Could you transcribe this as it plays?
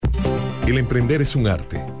El emprender es un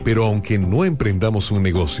arte, pero aunque no emprendamos un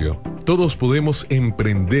negocio, todos podemos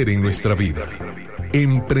emprender en nuestra vida.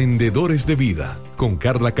 Emprendedores de Vida, con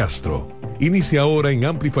Carla Castro. Inicia ahora en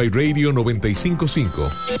Amplify Radio 95.5.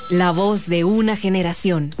 La voz de una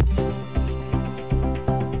generación.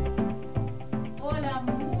 Hola,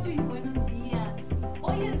 muy buenos días.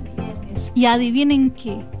 Hoy es viernes. Y adivinen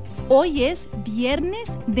qué. Hoy es Viernes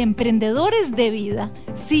de Emprendedores de Vida.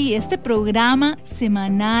 Sí, este programa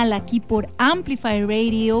semanal aquí por Amplify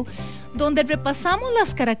Radio, donde repasamos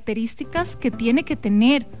las características que tiene que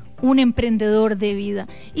tener un emprendedor de vida.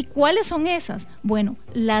 ¿Y cuáles son esas? Bueno,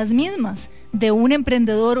 las mismas de un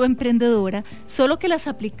emprendedor o emprendedora, solo que las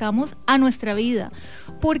aplicamos a nuestra vida.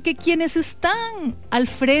 Porque quienes están al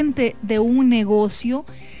frente de un negocio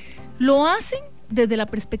lo hacen desde la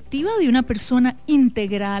perspectiva de una persona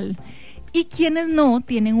integral. Y quienes no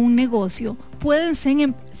tienen un negocio pueden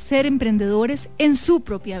ser emprendedores en su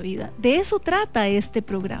propia vida. De eso trata este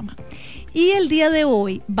programa. Y el día de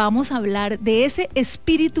hoy vamos a hablar de ese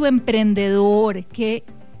espíritu emprendedor que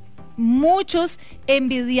muchos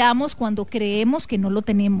envidiamos cuando creemos que no lo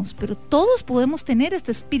tenemos, pero todos podemos tener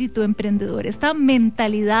este espíritu emprendedor, esta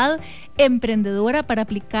mentalidad emprendedora para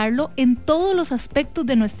aplicarlo en todos los aspectos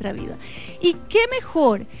de nuestra vida. Y qué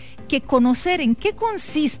mejor que conocer en qué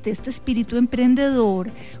consiste este espíritu emprendedor,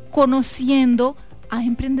 conociendo a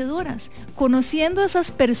emprendedoras, conociendo a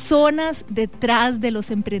esas personas detrás de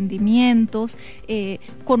los emprendimientos,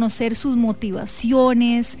 conocer sus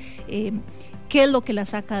motivaciones, qué es lo que las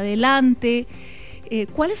saca adelante,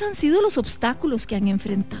 cuáles han sido los obstáculos que han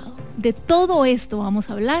enfrentado. De todo esto vamos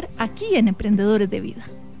a hablar aquí en Emprendedores de Vida.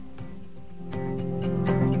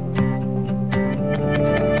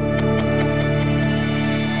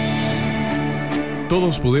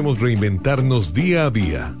 Todos podemos reinventarnos día a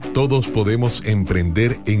día. Todos podemos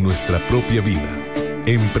emprender en nuestra propia vida.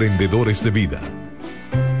 Emprendedores de Vida.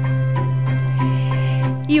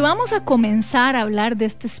 Y vamos a comenzar a hablar de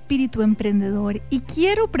este espíritu emprendedor. Y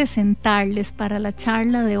quiero presentarles para la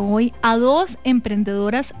charla de hoy a dos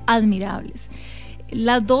emprendedoras admirables.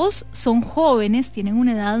 Las dos son jóvenes, tienen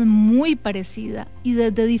una edad muy parecida y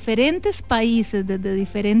desde diferentes países, desde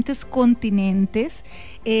diferentes continentes,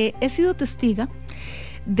 he sido testiga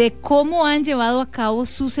de cómo han llevado a cabo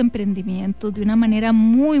sus emprendimientos de una manera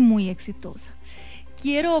muy, muy exitosa.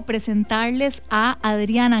 Quiero presentarles a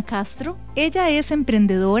Adriana Castro. Ella es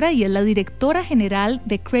emprendedora y es la directora general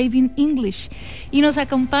de Craving English y nos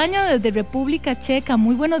acompaña desde República Checa.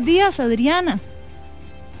 Muy buenos días, Adriana.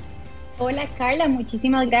 Hola Carla,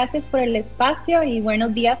 muchísimas gracias por el espacio y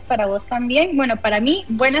buenos días para vos también. Bueno, para mí,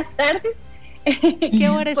 buenas tardes. ¿Qué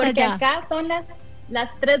hora es porque allá? Acá son las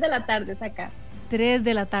 3 de la tarde, es acá. 3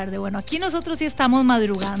 de la tarde. Bueno, aquí nosotros sí estamos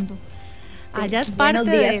madrugando. Allá es Buenos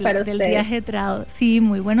parte días del día ajetreado. Sí,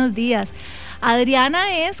 muy buenos días.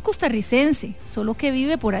 Adriana es costarricense, solo que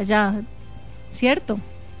vive por allá, ¿cierto?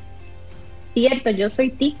 Cierto, yo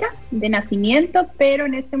soy tica de nacimiento, pero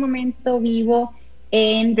en este momento vivo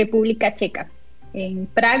en República Checa, en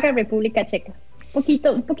Praga, República Checa.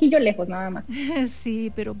 Un poquillo lejos nada más.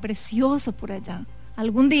 Sí, pero precioso por allá.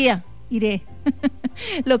 Algún día iré.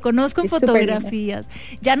 Lo conozco en Es fotografías.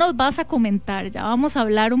 Ya nos vas a comentar, ya vamos a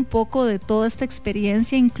hablar un poco de toda esta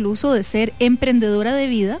experiencia, incluso de ser emprendedora de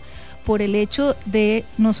vida, por el hecho de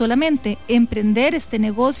no solamente emprender este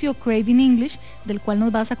negocio Craving English, del cual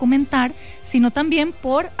nos vas a comentar, sino también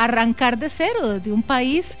por arrancar de cero desde un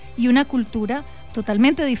país y una cultura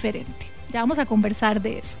totalmente diferente. Ya vamos a conversar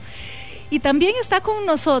de eso. Y también está con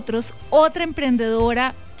nosotros otra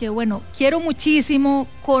emprendedora que, bueno, quiero muchísimo,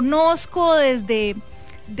 conozco desde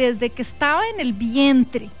que estaba en el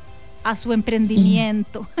vientre a su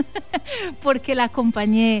emprendimiento, porque la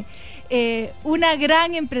acompañé. Una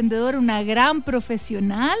gran emprendedora, una gran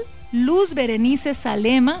profesional, Luz Berenice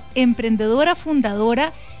Salema, emprendedora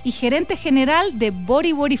fundadora y gerente general de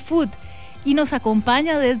Body Food, y nos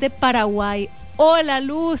acompaña desde Paraguay. Hola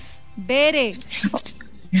Luz, Bere,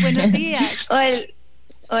 buenos días.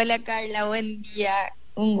 Hola Carla, buen día.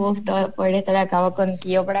 Un gusto poder estar acá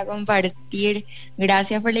contigo para compartir.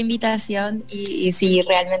 Gracias por la invitación y sí,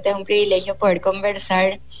 realmente es un privilegio poder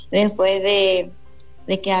conversar después de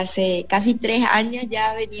que hace casi 3 años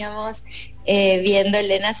ya veníamos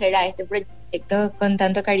viéndole nacer a este proyecto con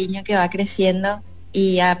tanto cariño que va creciendo,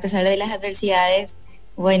 y a pesar de las adversidades,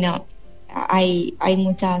 bueno, hay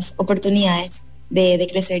muchas oportunidades de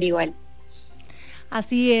crecer igual.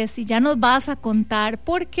 Así es, y ya nos vas a contar,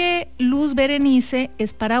 porque Luz Berenice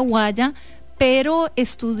es paraguaya, pero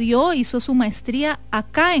hizo su maestría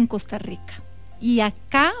acá en Costa Rica. Y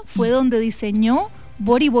acá fue donde diseñó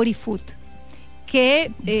Body Food,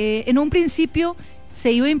 que en un principio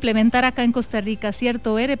se iba a implementar acá en Costa Rica,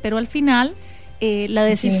 ¿cierto, Bere? Pero al final la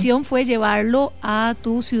decisión fue llevarlo a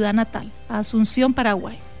tu ciudad natal, a Asunción,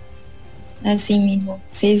 Paraguay. Así mismo,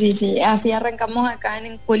 sí. Así arrancamos acá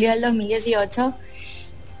en julio del 2018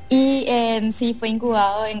 y sí, fue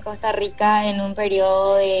incubado en Costa Rica en un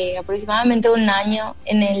periodo de aproximadamente un año,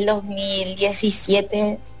 en el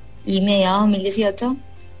 2017 y mediados 2018,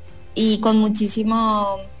 y con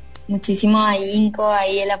muchísimo ahínco,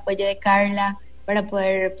 ahí el apoyo de Carla para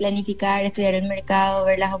poder planificar, estudiar el mercado,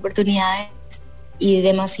 ver las oportunidades, y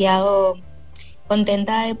demasiado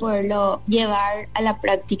contenta de poderlo llevar a la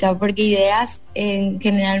práctica, porque ideas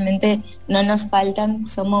generalmente no nos faltan,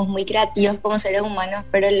 somos muy creativos como seres humanos,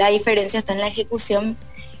 pero la diferencia está en la ejecución,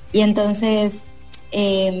 y entonces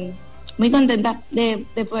muy contenta de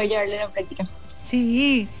poder llevarlo a la práctica.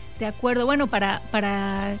 Sí, de acuerdo. Bueno,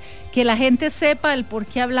 para que la gente sepa el por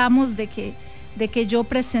qué hablamos de que yo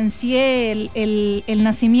presencié el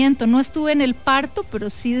nacimiento. No estuve en el parto, pero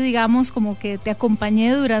sí, digamos, como que te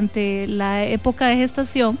acompañé durante la época de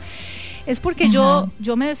gestación. Es porque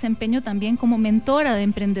yo me desempeño también como mentora de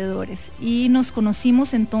emprendedores, y nos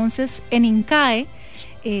conocimos entonces en INCAE,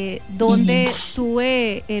 donde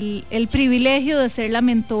tuve el privilegio de ser la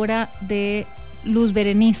mentora de Luz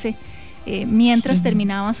Berenice, mientras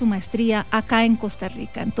terminaba su maestría acá en Costa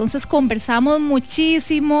Rica. Entonces conversamos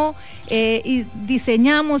muchísimo, y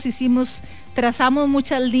trazamos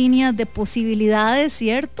muchas líneas de posibilidades,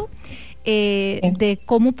 ¿cierto? De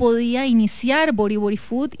cómo podía iniciar Bori Bori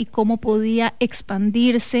Food y cómo podía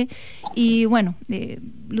expandirse. Y bueno,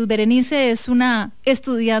 Luz Berenice es una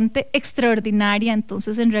estudiante extraordinaria,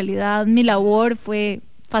 entonces en realidad mi labor fue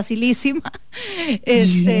facilísima.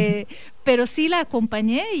 Pero sí la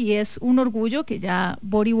acompañé, y es un orgullo que ya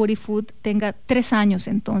Bori Bori Food tenga 3 años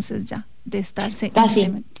entonces ya de estarse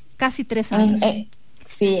casi 3 años.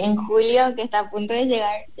 Sí, en julio, que está a punto de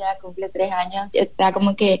llegar, ya cumple 3 años, ya está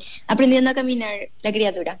como que aprendiendo a caminar la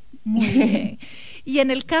criatura. Muy bien. Y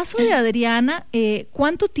en el caso de Adriana,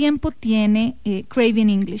 ¿cuánto tiempo tiene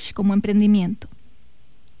Craving English como emprendimiento?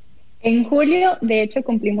 En julio, de hecho,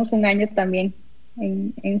 cumplimos 1 año también.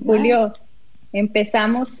 En julio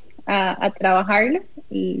empezamos a trabajarlo,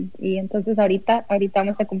 y entonces ahorita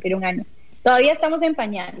vamos a cumplir 1 año. Todavía estamos en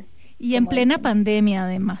pañales. Y en plena pandemia,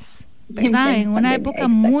 además, ¿verdad? En una época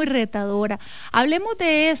muy retadora. Hablemos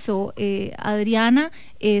de eso, Adriana.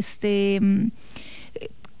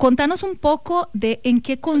 Contanos un poco de en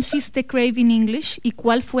qué consiste Craving English y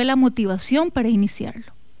cuál fue la motivación para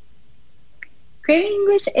iniciarlo. Craving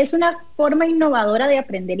English es una forma innovadora de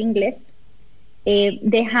aprender inglés,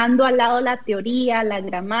 dejando al lado la teoría, la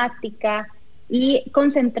gramática, y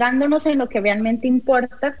concentrándonos en lo que realmente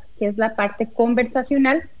importa, que es la parte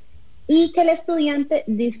conversacional, y que el estudiante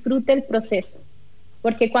disfrute el proceso.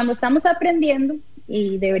 Porque cuando estamos aprendiendo,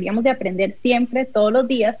 y deberíamos de aprender siempre, todos los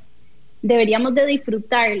días, deberíamos de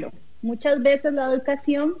disfrutarlo. Muchas veces la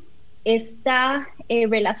educación está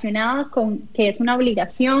relacionada con que es una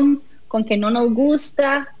obligación, con que no nos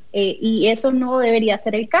gusta, y eso no debería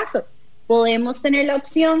ser el caso. Podemos tener la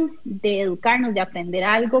opción de educarnos, de aprender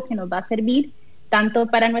algo que nos va a servir tanto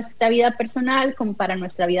para nuestra vida personal como para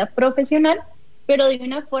nuestra vida profesional, pero de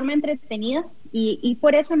una forma entretenida, y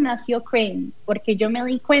por eso nació Craving, porque yo me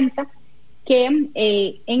di cuenta que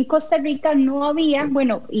en Costa Rica no había,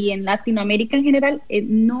 bueno, y en Latinoamérica en general,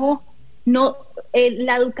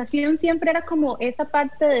 la educación siempre era como esa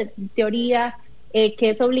parte de teoría, que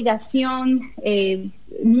es obligación,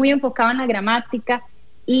 muy enfocada en la gramática,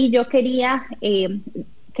 y yo quería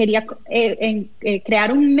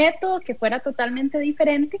crear un método que fuera totalmente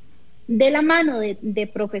diferente, de la mano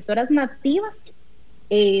de profesoras nativas,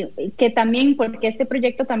 que también, porque este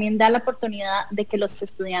proyecto también da la oportunidad de que los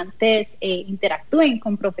estudiantes interactúen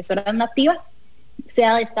con profesoras nativas,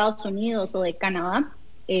 sea de Estados Unidos o de Canadá.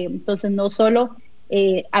 Entonces no solo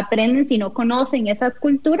aprenden, sino conocen esa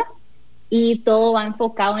cultura, y todo va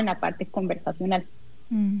enfocado en la parte conversacional.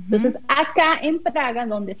 Entonces acá en Praga,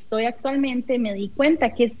 donde estoy actualmente, me di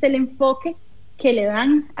cuenta que es el enfoque que le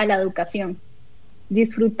dan a la educación,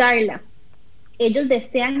 disfrutarla. Ellos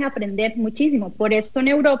desean aprender muchísimo, por esto en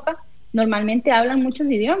Europa normalmente hablan muchos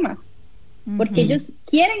idiomas, porque ellos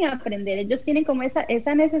quieren aprender, ellos tienen como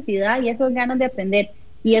esa necesidad y esas ganas de aprender,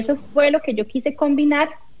 y eso fue lo que yo quise combinar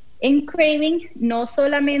en Craving, no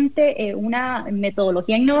solamente una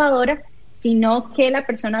metodología innovadora, sino que la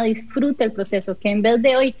persona disfrute el proceso, que en vez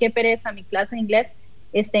de hoy, qué pereza, mi clase de inglés,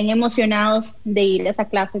 estén emocionados de ir a esa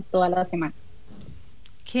clase todas las semanas.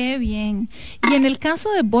 Qué bien. Y en el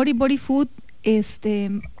caso de Bori Bori Food, es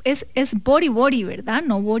Bori Bori, ¿verdad?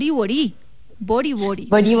 No Bori Bori. Bori Bori.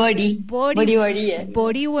 Bori Bori. Bori Bori.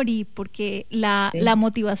 Bori Bori, porque la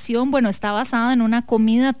motivación, bueno, está basada en una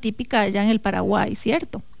comida típica allá en el Paraguay,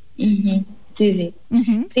 ¿cierto? Uh-huh. Sí, sí.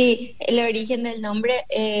 Uh-huh. Sí, el origen del nombre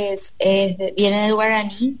viene del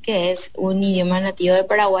guaraní, que es un idioma nativo de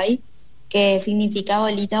Paraguay, que significa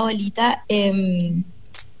bolita, bolita en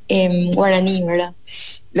guaraní, ¿verdad?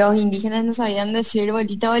 Los indígenas no sabían decir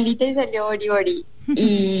bolita, bolita y salió bori, bori.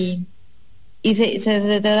 Y se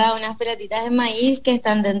trata de unas pelotitas de maíz que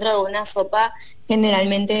están dentro de una sopa,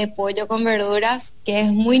 generalmente de pollo con verduras, que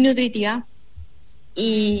es muy nutritiva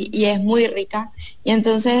y es muy rica. Y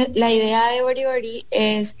entonces la idea de Bori Bori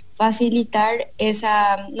es facilitar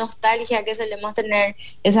esa nostalgia que solemos tener,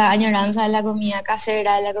 esa añoranza de la comida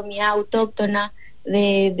casera, de la comida autóctona,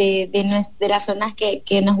 de las zonas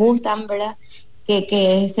que nos gustan, ¿verdad? Que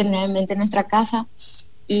es generalmente nuestra casa.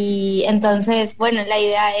 Y entonces, bueno, la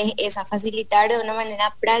idea es esa, facilitar de una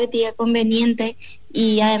manera práctica, conveniente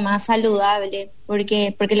y además saludable,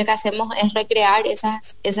 porque lo que hacemos es recrear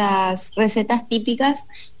esas recetas típicas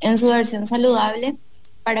en su versión saludable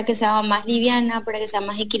para que sea más liviana, para que sea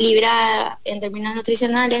más equilibrada en términos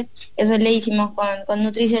nutricionales. Eso le hicimos con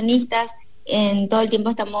nutricionistas, en todo el tiempo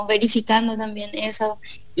estamos verificando también eso,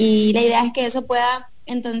 y la idea es que eso pueda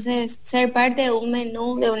entonces ser parte de un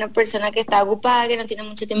menú de una persona que está ocupada, que no tiene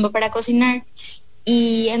mucho tiempo para cocinar,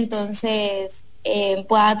 y entonces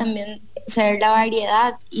pueda también ser la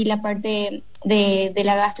variedad y la parte de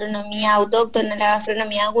la gastronomía autóctona, la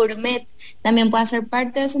gastronomía gourmet, también pueda ser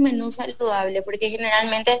parte de su menú saludable, porque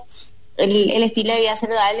generalmente el estilo de vida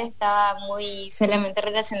saludable estaba muy solamente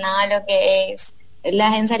relacionado a lo que es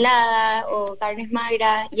las ensaladas o carnes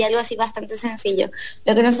magras y algo así bastante sencillo.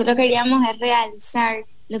 Lo que nosotros queríamos es realzar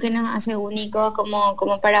lo que nos hace únicos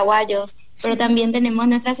como paraguayos, pero también tenemos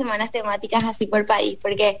nuestras semanas temáticas así por país,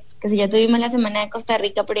 porque que si ya tuvimos la semana de Costa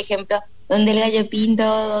Rica, por ejemplo, donde el gallo pinto,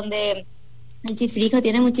 donde el chifrijo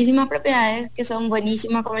tiene muchísimas propiedades que son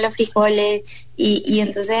buenísimas, como los frijoles, y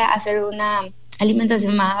entonces hacer una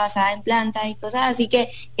alimentación más basada en plantas y cosas así que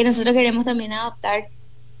nosotros queremos también adoptar.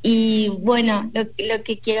 Y bueno, lo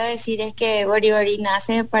que quiero decir es que Bori Bori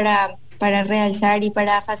nace para realzar y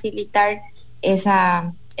para facilitar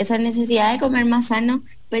esa necesidad de comer más sano,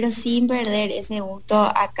 pero sin perder ese gusto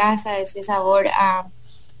a casa, ese sabor a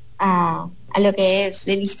lo que es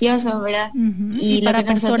delicioso, ¿verdad? Uh-huh. Y para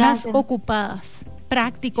personas ocupadas,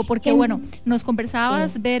 práctico, porque bueno, nos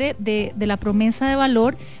conversabas, sí, Bere, de la promesa de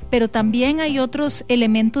valor, pero también hay otros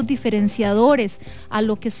elementos diferenciadores a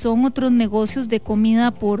lo que son otros negocios de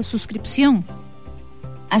comida por suscripción.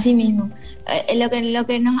 Así mismo, lo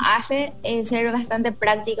que nos hace ser bastante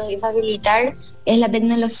prácticos y facilitar es la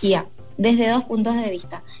tecnología, desde dos puntos de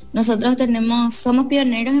vista. Nosotros somos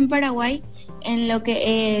pioneros en Paraguay en lo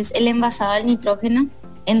que es el envasado al nitrógeno.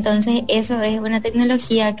 Entonces eso es una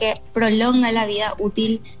tecnología que prolonga la vida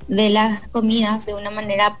útil de las comidas de una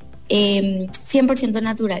manera 100%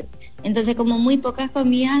 natural. Entonces, como muy pocas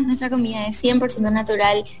comidas, nuestra comida es 100%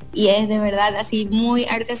 natural y es de verdad así muy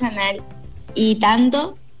artesanal, y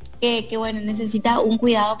tanto que bueno, necesita un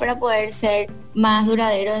cuidado para poder ser más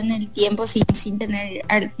duradero en el tiempo sin tener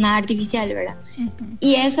nada artificial, ¿verdad? Uh-huh.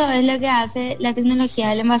 Y eso es lo que hace la tecnología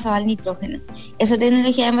del envasado al nitrógeno. Esa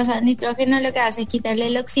tecnología de envasado al nitrógeno lo que hace es quitarle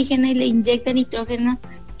el oxígeno y le inyecta nitrógeno,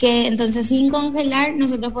 que entonces sin congelar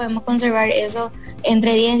nosotros podemos conservar eso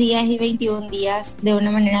entre 10 días y 21 días de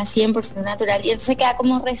una manera 100% natural, y entonces queda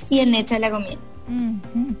como recién hecha la comida.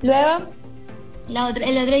 Uh-huh. Luego,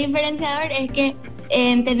 el otro diferenciador es que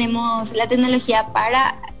tenemos la tecnología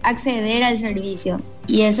para acceder al servicio,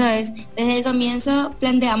 y eso es, desde el comienzo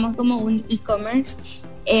planteamos como un e-commerce.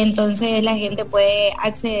 Entonces la gente puede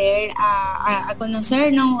acceder a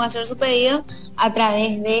conocernos o hacer su pedido a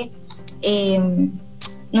través de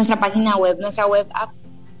nuestra página web, nuestra web app,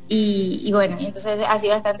 y bueno, entonces así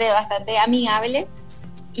bastante amigable.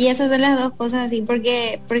 Y esas son las dos cosas así,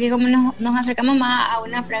 porque como nos acercamos más a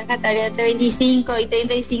una franja etaria entre 25 y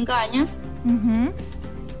 35 años. Uh-huh.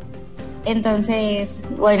 Entonces,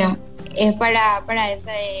 bueno, es para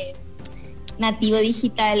ese nativo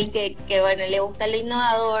digital que bueno, le gusta lo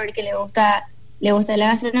innovador, que le gusta la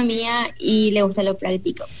gastronomía y le gusta lo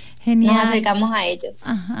práctico. Genial. Nos acercamos a ellos.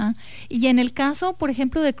 Ajá. Y en el caso, por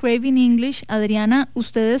ejemplo, de Craving English, Adriana,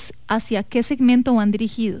 ¿ustedes hacia qué segmento van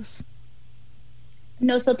dirigidos?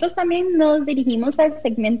 Nosotros también nos dirigimos al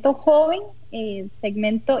segmento joven,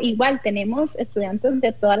 segmento igual, tenemos estudiantes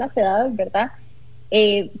de todas las edades, ¿verdad?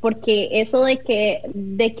 Porque eso de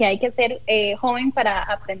que hay que ser joven para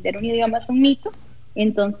aprender un idioma es un mito.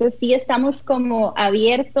 Entonces sí estamos como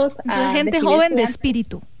abiertos a gente joven de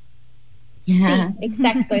espíritu. Sí,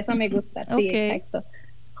 exacto, eso me gusta. Sí, okay. Exacto.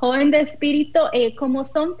 Joven de espíritu, como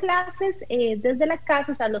son clases desde la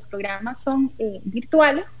casa, o sea, los programas son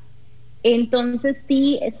virtuales, entonces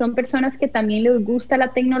sí, son personas que también les gusta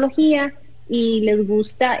la tecnología y les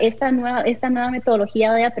gusta esta nueva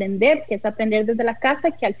metodología de aprender, que es aprender desde la casa,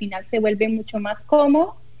 que al final se vuelve mucho más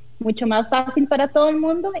cómodo, mucho más fácil para todo el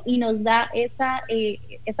mundo y nos da esa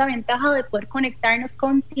ventaja de poder conectarnos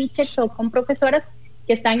con teachers o con profesoras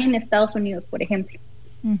que están en Estados Unidos, por ejemplo.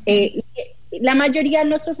 Uh-huh. La mayoría de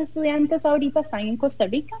nuestros estudiantes ahorita están en Costa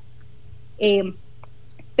Rica,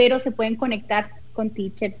 pero se pueden conectar con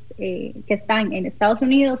teachers que están en Estados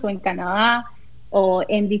Unidos o en Canadá o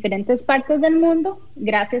en diferentes partes del mundo,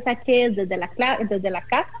 gracias a que es desde la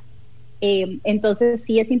casa. Entonces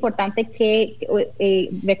sí es importante que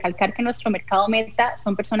recalcar que nuestro mercado meta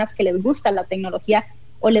son personas que les gusta la tecnología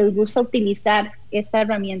o les gusta utilizar esta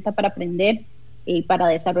herramienta para aprender y para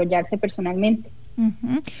desarrollarse personalmente.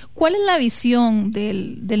 Uh-huh. ¿Cuál es la visión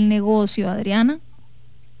del negocio, Adriana?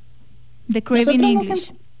 De Craving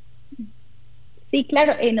English. Sí,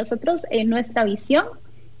 claro. Nosotros, nuestra visión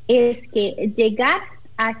es que llegar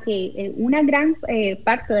a que una gran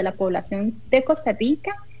parte de la población de Costa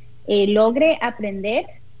Rica logre aprender.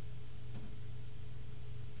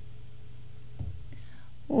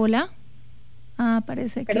 Hola.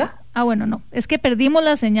 Parece que... ¿Verdad? Bueno, no. Es que perdimos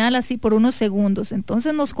la señal así por unos segundos.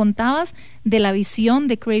 Entonces nos contabas de la visión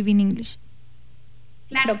de Craving English.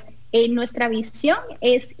 Claro. Nuestra visión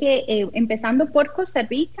es que, empezando por Costa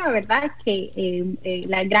Rica, ¿verdad? Que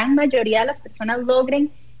la gran mayoría de las personas logren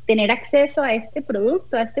tener acceso a este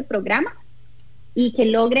producto, a este programa, y que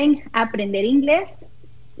logren aprender inglés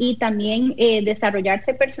y también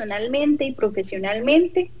desarrollarse personalmente y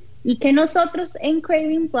profesionalmente, y que nosotros en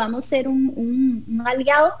Craving podamos ser un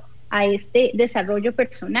aliado a este desarrollo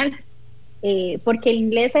personal. Porque el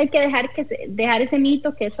inglés hay que dejar ese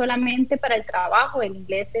mito que es solamente para el trabajo. El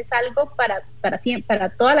inglés es algo para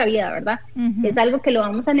toda la vida, ¿verdad? Uh-huh. Es algo que lo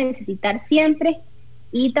vamos a necesitar siempre,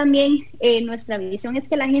 y también nuestra visión es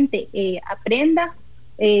que la gente aprenda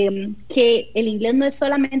que el inglés no es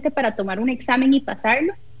solamente para tomar un examen y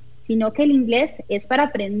pasarlo, sino que el inglés es para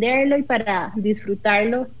aprenderlo y para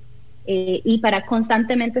disfrutarlo y para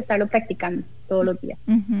constantemente estarlo practicando todos los días.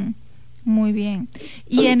 Uh-huh. Muy bien.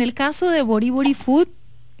 Y en el caso de Bori Bori Food,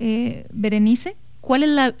 Berenice, ¿cuál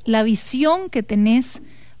es la visión que tenés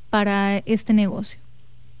para este negocio?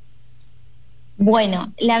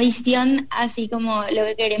 Bueno, la visión, así como lo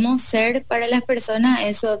que queremos ser para las personas,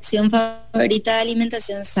 es su opción favorita de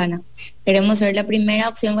alimentación sana. Queremos ser la primera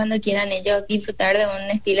opción cuando quieran ellos disfrutar de un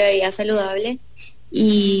estilo de vida saludable,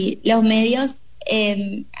 y los medios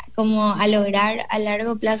como a lograr a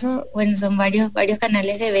largo plazo, bueno, son varios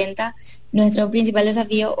canales de venta. Nuestro principal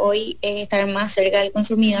desafío hoy es estar más cerca del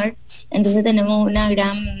consumidor, entonces tenemos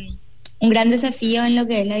un gran desafío en lo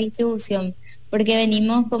que es la distribución, porque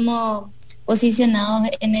venimos como posicionados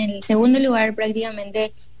en el segundo lugar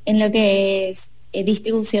prácticamente en lo que es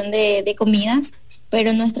distribución de comidas,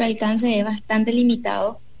 pero nuestro alcance es bastante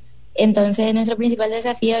limitado. Entonces nuestro principal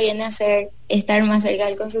desafío viene a ser estar más cerca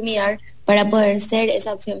del consumidor para poder ser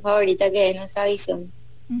esa opción favorita que es nuestra visión.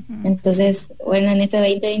 Uh-huh. Entonces, bueno, en este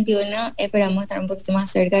 2021 esperamos estar un poquito más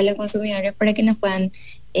cerca de los consumidores para que nos puedan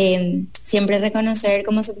siempre reconocer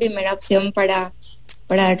como su primera opción para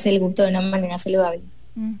darse el gusto de una manera saludable.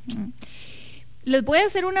 Uh-huh. Les voy a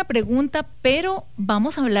hacer una pregunta, pero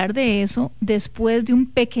vamos a hablar de eso después de un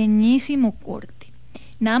pequeñísimo corte.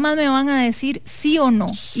 Nada más me van a decir sí o no,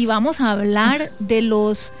 y vamos a hablar de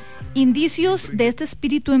los indicios de este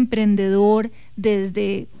espíritu emprendedor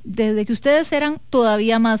desde que ustedes eran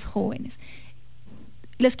todavía más jóvenes.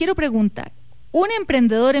 Les quiero preguntar, ¿un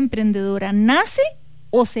emprendedora nace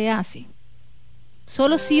o se hace?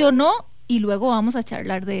 Solo sí o no, y luego vamos a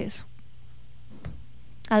charlar de eso.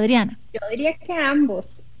 Adriana. Yo diría que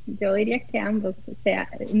ambos, o sea,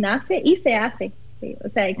 nace y se hace. O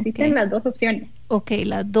sea, existen las dos opciones. Ok,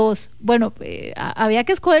 las dos. Bueno, había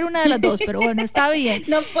que escoger una de las dos, pero bueno, está bien.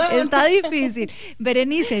 No puedo. Está difícil.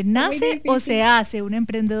 Berenice, ¿nace o se hace un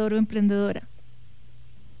emprendedor o emprendedora?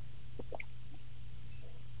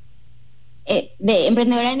 De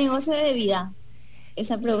emprendedora de negocio de vida.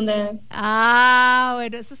 Esa pregunta.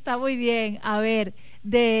 Bueno, eso está muy bien. A ver,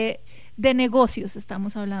 de negocios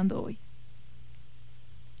estamos hablando hoy.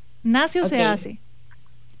 ¿Nace o se hace?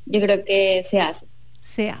 Yo creo que se hace.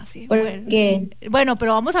 Se hace. Bueno,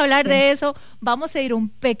 pero vamos a hablar de eso. Vamos a ir un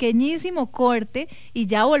pequeñísimo corte y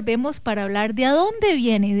ya volvemos para hablar de a dónde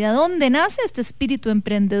viene y de a dónde nace este espíritu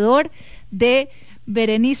emprendedor de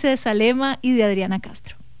Berenice de Salema y de Adriana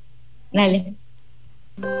Castro. Dale.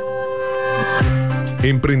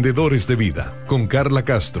 Emprendedores de Vida, con Carla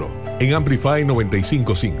Castro, en Amplify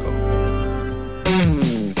 955.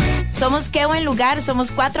 Somos Qué Buen Lugar, somos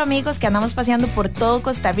 4 amigos que andamos paseando por todo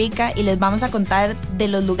Costa Rica y les vamos a contar de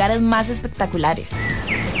los lugares más espectaculares.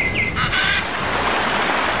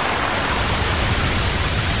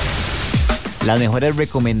 Las mejores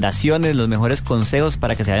recomendaciones, los mejores consejos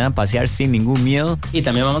para que se vayan a pasear sin ningún miedo. Y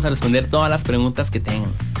también vamos a responder todas las preguntas que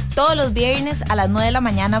tengan. Todos los viernes a las 9 de la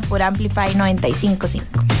mañana por Amplify 955.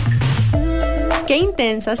 Qué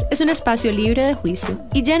Intensas es un espacio libre de juicio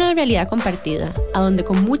y lleno de realidad compartida, a donde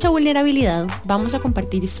con mucha vulnerabilidad vamos a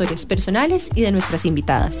compartir historias personales y de nuestras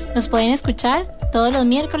invitadas. Nos pueden escuchar todos los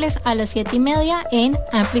miércoles a las 7:30 en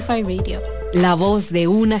Amplify Radio. La voz de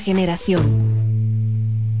una generación.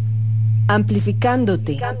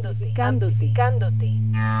 Amplificándote.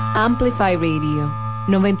 Amplify Radio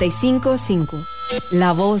 955.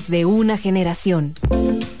 La voz de una generación.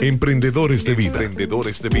 Emprendedores de Vida.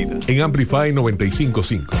 Emprendedores de Vida. En Amplify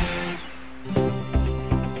 955.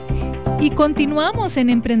 Y continuamos en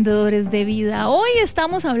Emprendedores de Vida. Hoy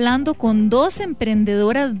estamos hablando con 2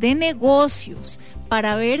 emprendedoras de negocios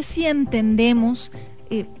para ver si entendemos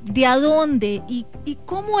de a dónde y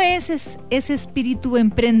cómo es ese espíritu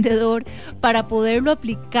emprendedor para poderlo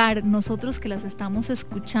aplicar nosotros que las estamos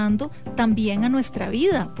escuchando también a nuestra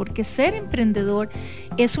vida, porque ser emprendedor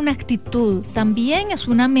es una actitud, también es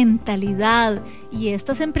una mentalidad, y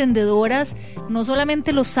estas emprendedoras no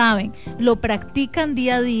solamente lo saben, lo practican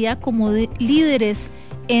día a día como líderes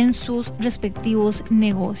en sus respectivos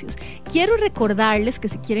negocios. Quiero recordarles que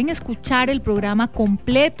si quieren escuchar el programa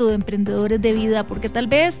completo de Emprendedores de Vida, porque tal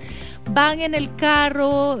vez van en el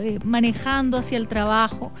carro manejando hacia el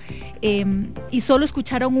trabajo y solo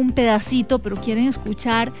escucharon un pedacito, pero quieren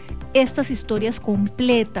escuchar estas historias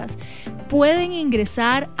completas, pueden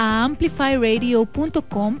ingresar a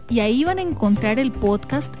amplifyradio.com y ahí van a encontrar el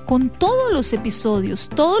podcast con todos los episodios,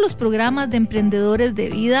 todos los programas de Emprendedores de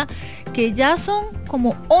Vida, que ya son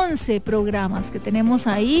como 11 programas que tenemos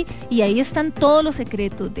ahí, y ahí están todos los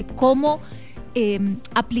secretos de cómo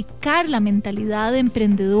aplicar la mentalidad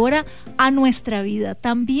emprendedora a nuestra vida.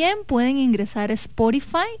 También pueden ingresar a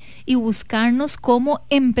Spotify y buscarnos como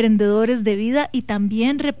Emprendedores de Vida y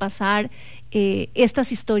también repasar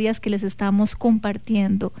estas historias que les estamos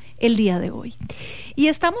compartiendo el día de hoy. Y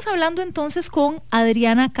estamos hablando entonces con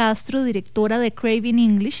Adriana Castro, directora de Craving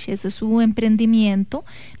English. Ese es su emprendimiento.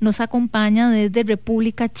 Nos acompaña desde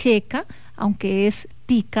República Checa, aunque es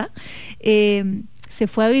tica. Se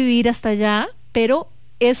fue a vivir hasta allá, pero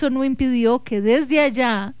eso no impidió que desde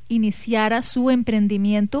allá iniciara su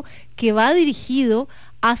emprendimiento, que va dirigido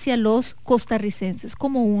hacia los costarricenses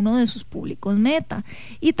como uno de sus públicos meta.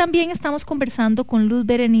 Y también estamos conversando con Luz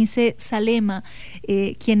Berenice Salema,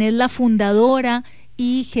 quien es la fundadora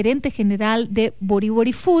y gerente general de Bori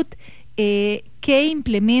Bori Food, que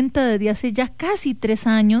implementa desde hace ya casi 3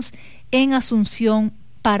 años en Asunción,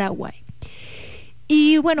 Paraguay.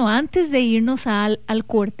 Y bueno, antes de irnos al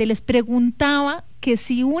corte, les preguntaba que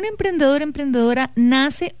si un emprendedora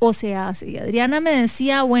nace o se hace. Y Adriana me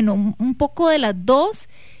decía, bueno, un poco de las dos,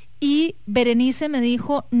 y Berenice me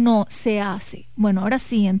dijo, no, se hace. Bueno, ahora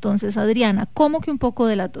sí, entonces, Adriana, ¿cómo que un poco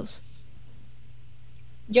de las dos?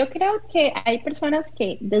 Yo creo que hay personas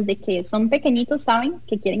que desde que son pequeñitos saben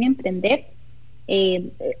que quieren emprender.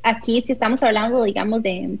 Aquí, si estamos hablando, digamos,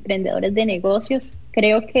 de emprendedores de negocios,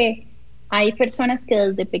 creo que hay personas que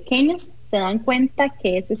desde pequeños se dan cuenta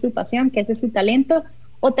que esa es su pasión, que ese es su talento,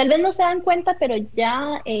 o tal vez no se dan cuenta, pero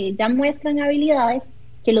ya muestran habilidades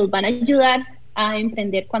que los van a ayudar a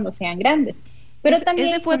emprender cuando sean grandes. Pero también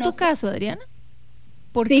 ¿ese fue tu caso, Adriana?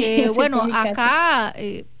 Porque, sí, bueno, acá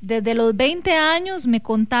desde los 20 años me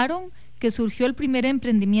contaron que surgió el primer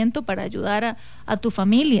emprendimiento para ayudar a tu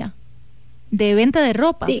familia, de venta de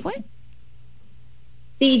ropa, sí. ¿Fue?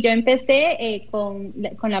 Sí, yo empecé con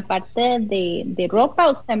la parte de ropa,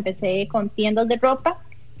 o sea, empecé con tiendas de ropa,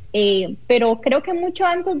 pero creo que mucho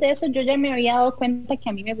antes de eso yo ya me había dado cuenta que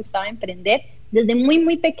a mí me gustaba emprender. Desde muy,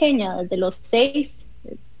 muy pequeña, desde los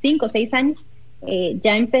 5 o 6 años,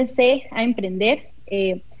 ya empecé a emprender.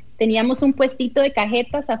 Teníamos un puestito de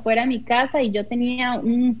cajetas afuera de mi casa y yo tenía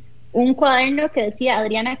un cuaderno que decía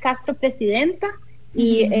Adriana Castro, presidenta,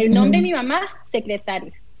 y el nombre de mi mamá,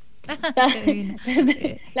 secretaria.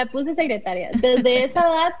 La puse secretaria. Desde esa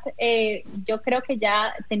edad yo creo que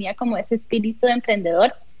ya tenía como ese espíritu de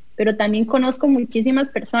emprendedor, pero también conozco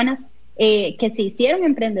muchísimas personas que se hicieron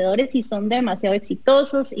emprendedores y son demasiado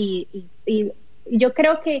exitosos y yo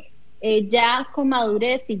creo que ya con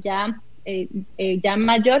madurez y ya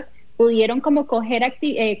mayor pudieron como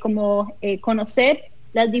conocer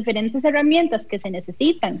las diferentes herramientas que se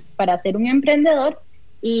necesitan para ser un emprendedor,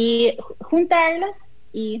 y juntarlas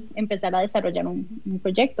y empezar a desarrollar un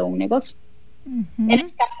proyecto, un negocio. En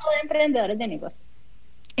el caso de emprendedores de negocios.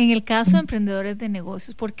 En el caso de emprendedores de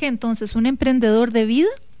negocios, ¿por qué entonces un emprendedor de vida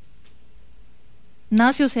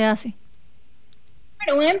nace o se hace?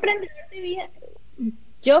 Bueno, un emprendedor de vida,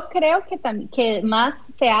 yo creo que más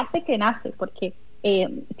se hace que nace, porque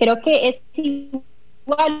creo que es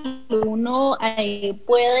igual, uno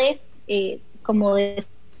puede como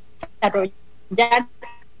desarrollar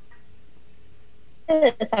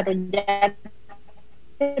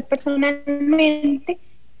personalmente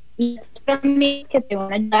y también que te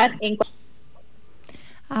van a ayudar en...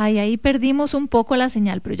 Ay, ahí perdimos un poco la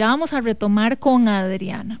señal, pero ya vamos a retomar con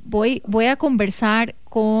Adriana. Voy a conversar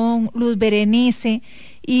con Luz Berenice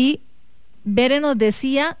y Bere nos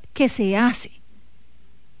decía que se hace.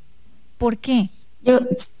 ¿Por qué? Yo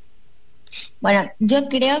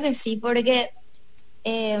creo que sí, porque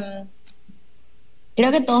creo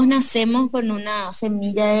que todos nacemos con una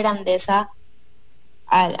semilla de grandeza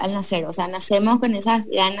al nacer, o sea, nacemos con esas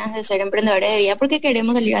ganas de ser emprendedores de vida porque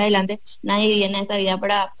queremos salir adelante. Nadie viene a esta vida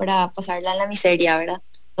para pasarla en la miseria, ¿verdad?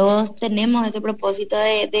 Todos tenemos ese propósito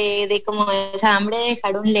de como esa hambre de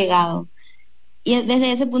dejar un legado. Y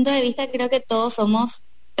desde ese punto de vista creo que todos somos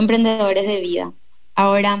emprendedores de vida.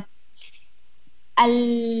 Ahora,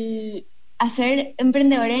 al hacer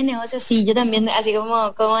emprendedores de negocios, sí, yo también, así como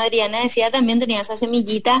Adriana decía, también tenía esa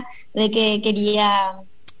semillita de que quería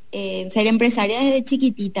ser empresaria desde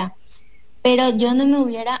chiquitita, pero yo no me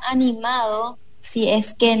hubiera animado si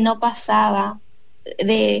es que no pasaba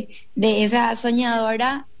de esa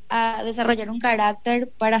soñadora a desarrollar un carácter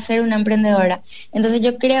para ser una emprendedora. Entonces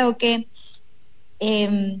yo creo que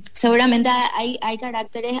seguramente hay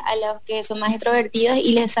caracteres a los que son más extrovertidos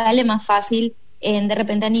y les sale más fácil de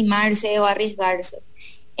repente animarse o arriesgarse.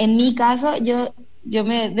 En mi caso, yo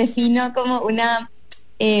me defino como una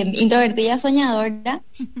introvertida soñadora,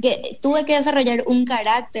 que tuve que desarrollar un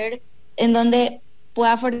carácter en donde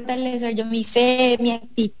pueda fortalecer yo mi fe, mi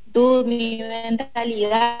actitud, mi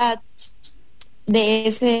mentalidad, de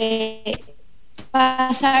ese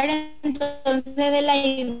pasar entonces de la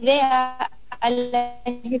idea a la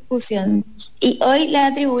ejecución. Y hoy le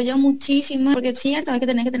atribuyo muchísimo, porque es cierto, es que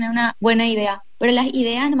tenés que tener una buena idea, pero las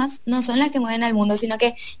ideas nomás no son las que mueven al mundo, sino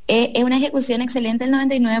que es una ejecución excelente el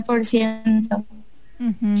 99%.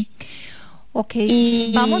 Ok,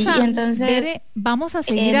 y entonces Bere, vamos a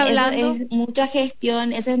seguir hablando. Es mucha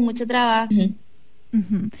gestión, eso es mucho trabajo.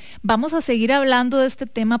 Vamos a seguir hablando de este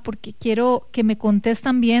tema porque quiero que me contes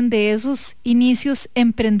también de esos inicios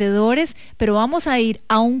emprendedores, pero vamos a ir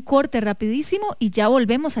a un corte rapidísimo y ya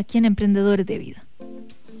volvemos aquí en Emprendedores de Vida.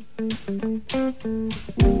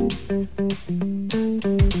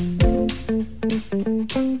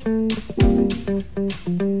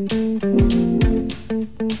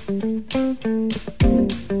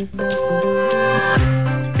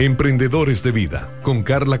 Emprendedores de Vida, con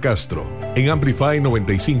Carla Castro, en Amplify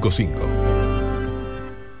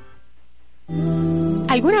 95.5.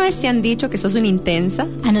 ¿Alguna vez te han dicho que sos una intensa?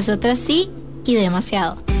 A nosotras sí, y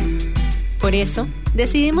demasiado. Por eso,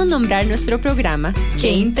 decidimos nombrar nuestro programa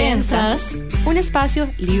 ¡Qué intensas! Un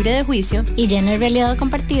espacio libre de juicio y lleno de realidad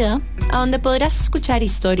compartida, a donde podrás escuchar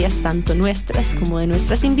historias tanto nuestras como de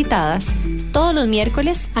nuestras invitadas, todos los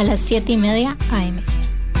miércoles a las 7:30 AM.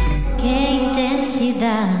 ¡Qué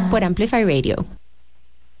intensidad! Por Amplify Radio.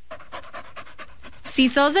 Si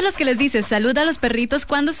sos de los que les dices salud a los perritos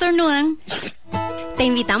cuando estornudan, te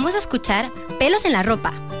invitamos a escuchar Pelos en la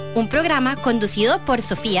Ropa, un programa conducido por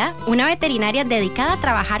Sofía, una veterinaria dedicada a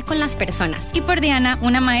trabajar con las personas, y por Diana,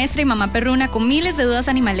 una maestra y mamá perruna con miles de dudas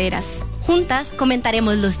animaleras. Juntas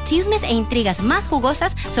comentaremos los chismes e intrigas más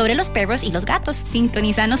jugosas sobre los perros y los gatos.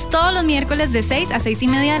 Sintonizanos todos los miércoles de 6 a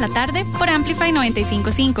 6:30 de la tarde por Amplify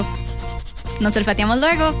 95.5. Nos olfateamos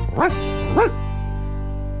luego.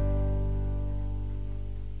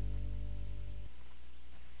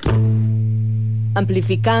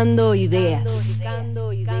 Amplificando ideas.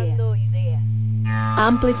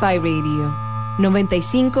 Amplify Radio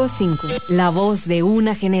 95.5, la voz de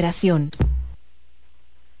una generación.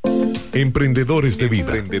 Emprendedores de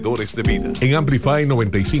Vida, en Amplify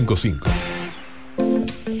 95.5.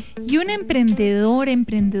 Y un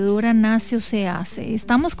emprendedora nace o se hace.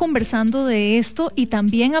 Estamos conversando de esto y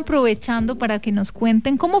también aprovechando para que nos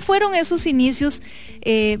cuenten cómo fueron esos inicios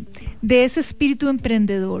de ese espíritu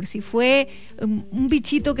emprendedor. Si fue un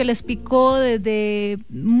bichito que les picó desde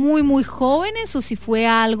muy, muy jóvenes o si fue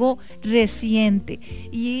algo reciente.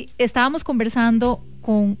 Y estábamos conversando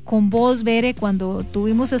con vos, Bere, cuando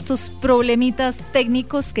tuvimos estos problemitas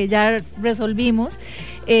técnicos que ya resolvimos,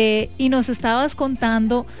 y nos estabas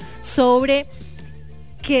contando sobre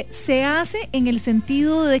que se hace en el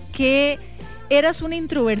sentido de que eras una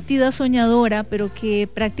introvertida soñadora, pero que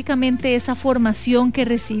prácticamente esa formación que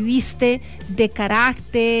recibiste de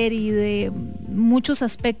carácter y de muchos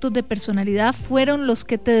aspectos de personalidad fueron los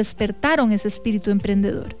que te despertaron ese espíritu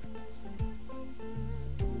emprendedor.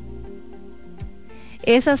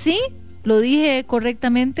 ¿Es así? ¿Lo dije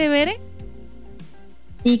correctamente, Bere?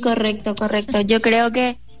 Sí, correcto. Yo creo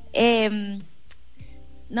que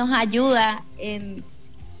nos ayuda en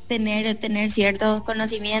tener ciertos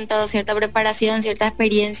conocimientos, cierta preparación, cierta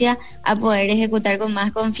experiencia a poder ejecutar con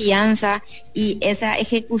más confianza, y esa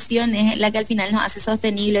ejecución es la que al final nos hace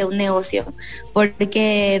sostenible un negocio,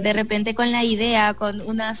 porque de repente con la idea, con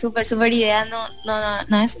una super idea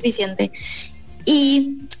no es suficiente.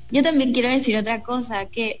 Y yo también quiero decir otra cosa,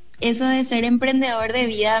 que eso de ser emprendedor de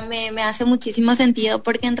vida me hace muchísimo sentido,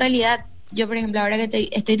 porque en realidad yo, por ejemplo, ahora que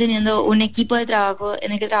estoy teniendo un equipo de trabajo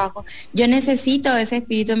en el que trabajo, yo necesito ese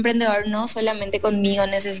espíritu emprendedor no solamente conmigo,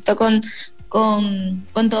 necesito con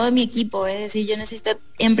todo mi equipo. Es decir, yo necesito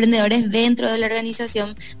emprendedores dentro de la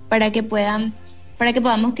organización para que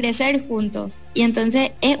podamos crecer juntos. Y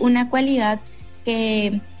entonces es una cualidad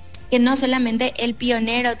que no solamente el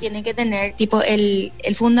pionero tiene que tener, tipo el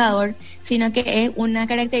fundador, sino que es una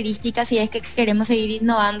característica si es que queremos seguir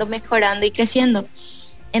innovando, mejorando y creciendo.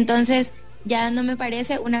 Entonces ya no me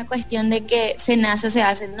parece una cuestión de que se nace o se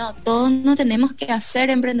hace, no, todos nos tenemos que hacer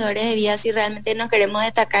emprendedores de vida si realmente nos queremos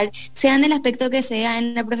destacar, sea en el aspecto que sea,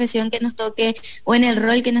 en la profesión que nos toque o en el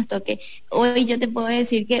rol que nos toque. Hoy yo te puedo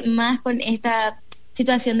decir que más con esta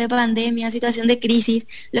situación de pandemia, situación de crisis,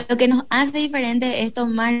 lo que nos hace diferente es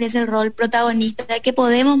tomar ese rol protagonista de que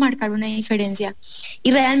podemos marcar una diferencia. Y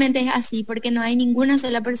realmente es así, porque no hay ninguna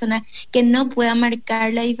sola persona que no pueda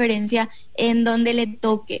marcar la diferencia en donde le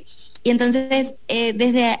toque. Y entonces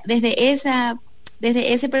desde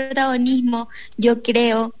ese protagonismo yo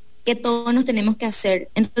creo que todos nos tenemos que hacer.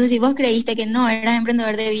 Entonces si vos creíste que no eras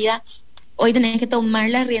emprendedor de vida, hoy tenés que tomar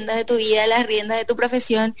las riendas de tu vida, las riendas de tu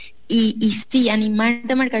profesión y sí,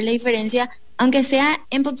 animarte a marcar la diferencia, aunque sea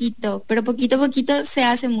en poquito, pero poquito a poquito se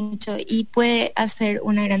hace mucho y puede hacer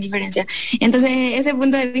una gran diferencia. Entonces, ese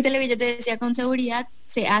punto de vista, lo que yo te decía, con seguridad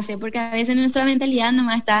se hace, porque a veces nuestra mentalidad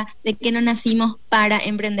nomás está de que no nacimos para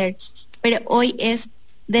emprender, pero hoy es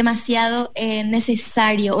demasiado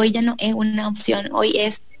necesario, hoy ya no es una opción, hoy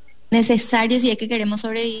es necesario si es que queremos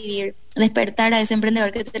sobrevivir, despertar a ese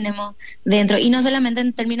emprendedor que tenemos dentro, y no solamente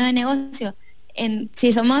en términos de negocio.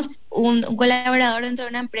 Si somos un colaborador dentro de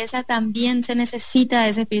una empresa, también se necesita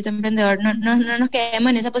ese espíritu emprendedor. No nos quedemos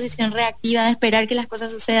en esa posición reactiva de esperar que las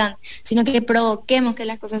cosas sucedan, sino que provoquemos que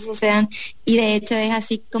las cosas sucedan, y de hecho es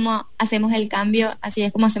así como hacemos el cambio, así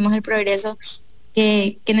es como hacemos el progreso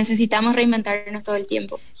que necesitamos reinventarnos todo el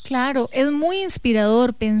tiempo. Claro, es muy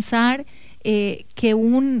inspirador pensar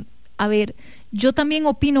yo también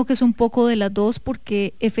opino que es un poco de las dos,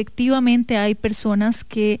 porque efectivamente hay personas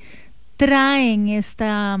que traen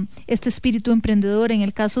este espíritu emprendedor. En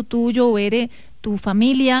el caso tuyo, Bere, tu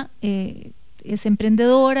familia es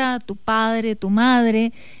emprendedora, tu padre, tu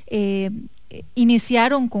madre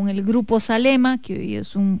iniciaron con el grupo Salema, que hoy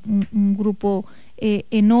es un grupo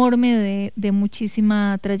enorme de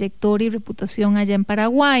muchísima trayectoria y reputación allá en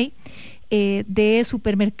Paraguay, de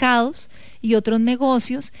supermercados y otros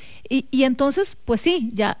negocios, y entonces pues sí,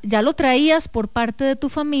 ya lo traías por parte de tu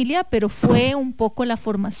familia, pero fue un poco la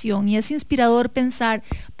formación, y es inspirador pensar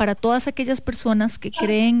para todas aquellas personas que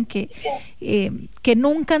creen que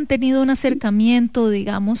nunca han tenido un acercamiento,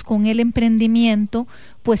 digamos, con el emprendimiento,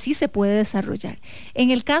 pues sí se puede desarrollar.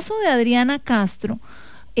 En el caso de Adriana Castro,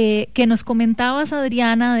 que nos comentabas,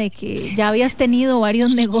 Adriana, de que ya habías tenido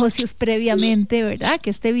varios negocios previamente, ¿verdad? Que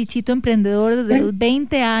este bichito emprendedor desde los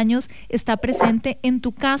 20 años está presente. En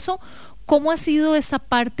tu caso, ¿cómo ha sido esa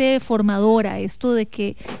parte formadora? Esto de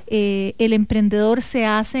que el emprendedor se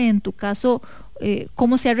hace, en tu caso,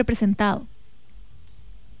 ¿cómo se ha representado?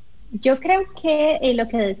 Yo creo que lo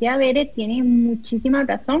que decía Bere tiene muchísima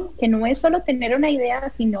razón, que no es solo tener una idea,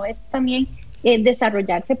 sino es también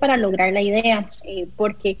desarrollarse para lograr la idea,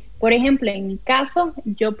 porque, por ejemplo, en mi caso,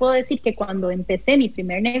 yo puedo decir que cuando empecé mi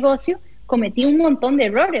primer negocio, cometí un montón de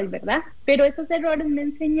errores, ¿verdad? Pero esos errores me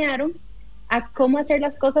enseñaron a cómo hacer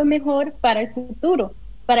las cosas mejor para el futuro,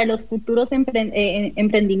 para los futuros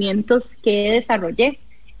emprendimientos que desarrollé.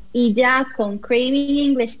 Y ya con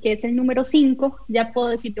Craving English, que es el número 5, ya puedo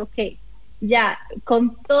decir, ok, ya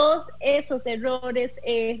con todos esos errores,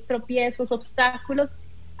 tropiezos, obstáculos,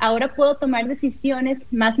 ahora puedo tomar decisiones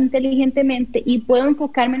más inteligentemente y puedo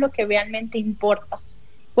enfocarme en lo que realmente importa.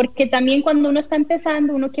 Porque también cuando uno está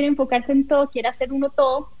empezando, uno quiere enfocarse en todo, quiere hacer uno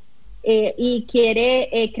todo, y quiere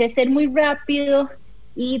crecer muy rápido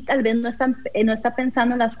y tal vez no está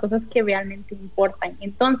pensando en las cosas que realmente importan.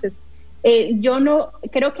 Entonces, yo no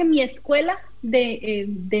creo que mi escuela de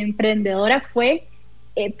emprendedora fue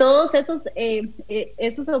todos esos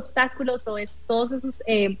obstáculos o todos esos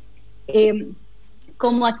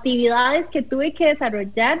como actividades que tuve que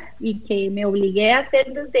desarrollar y que me obligué a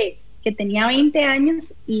hacer desde que tenía 20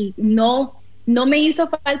 años, y no me hizo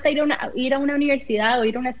falta ir a una universidad o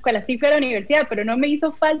ir a una escuela. Sí fui a la universidad, pero no me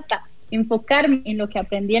hizo falta enfocarme en lo que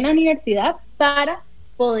aprendí en la universidad para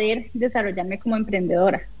poder desarrollarme como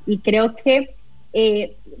emprendedora. Y creo que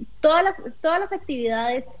todas las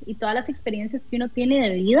actividades y todas las experiencias que uno tiene de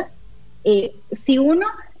vida, si uno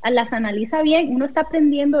las analiza bien, uno está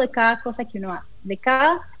aprendiendo de cada cosa que uno hace, de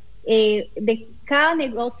cada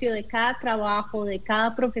negocio, de cada trabajo, de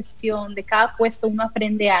cada profesión, de cada puesto, uno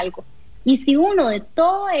aprende algo. Y si uno de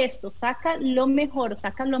todo esto saca lo mejor,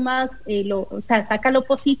 saca lo más, saca lo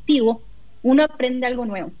positivo, uno aprende algo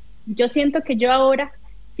nuevo. Yo siento que yo ahora,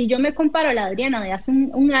 si yo me comparo a la Adriana de hace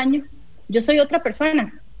un año, yo soy otra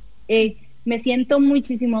persona. Me siento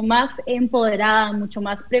muchísimo más empoderada, mucho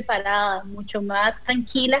más preparada, mucho más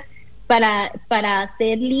tranquila para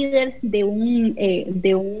ser líder de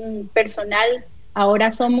un personal.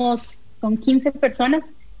 Ahora son 15 personas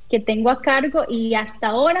que tengo a cargo, y hasta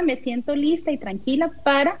ahora me siento lista y tranquila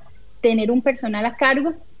para tener un personal a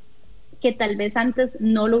cargo que tal vez antes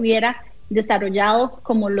no lo hubiera desarrollado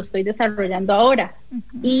como lo estoy desarrollando ahora.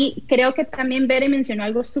 Uh-huh. Y creo que también Bere mencionó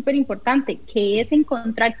algo súper importante, que es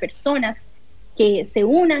encontrar personas que se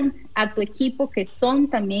unan a tu equipo, que son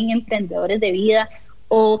también emprendedores de vida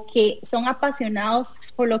o que son apasionados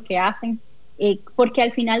por lo que hacen, porque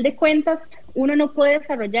al final de cuentas uno no puede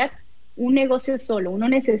desarrollar un negocio solo, uno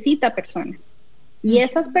necesita personas, y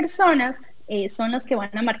esas personas son las que van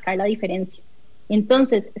a marcar la diferencia.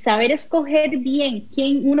 Entonces, saber escoger bien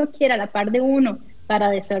quién uno quiere a la par de uno para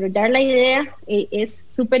desarrollar la idea es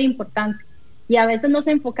súper importante. Y a veces nos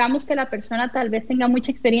enfocamos que la persona tal vez tenga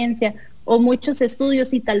mucha experiencia o muchos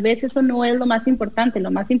estudios, y tal vez eso no es lo más importante.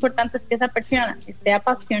 Lo más importante es que esa persona esté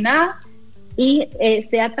apasionada y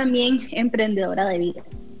sea también emprendedora de vida.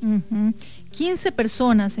 Uh-huh. 15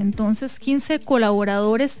 personas, entonces 15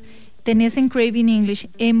 colaboradores tenés en Craving English.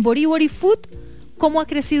 En Bori Bori Food, ¿cómo ha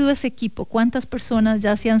crecido ese equipo? ¿Cuántas personas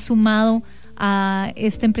ya se han sumado a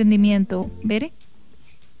este emprendimiento, Bere?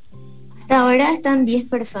 Hasta ahora están 10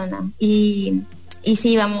 personas y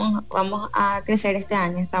sí, vamos a crecer este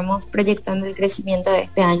año. Estamos proyectando el crecimiento de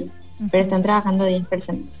este año, uh-huh. Pero están trabajando 10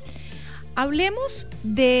 personas. Hablemos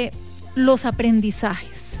de los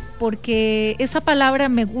aprendizajes, porque esa palabra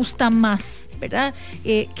me gusta más, ¿verdad?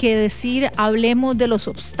 Que decir hablemos de los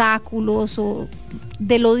obstáculos o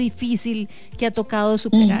de lo difícil que ha tocado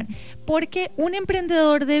superar. Porque un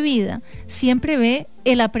emprendedor de vida siempre ve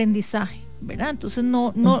el aprendizaje, ¿verdad? Entonces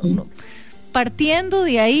no, partiendo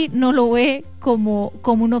de ahí no lo ve como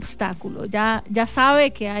un obstáculo. Ya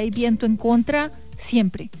sabe que hay viento en contra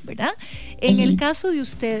siempre, ¿verdad? En el caso de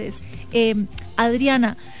ustedes,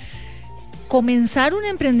 Adriana, comenzar un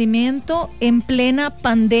emprendimiento en plena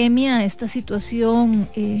pandemia, esta situación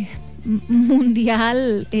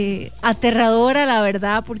mundial aterradora, la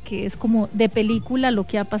verdad, porque es como de película lo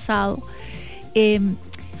que ha pasado.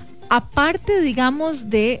 Aparte, digamos,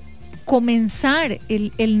 de comenzar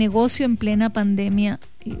el negocio en plena pandemia,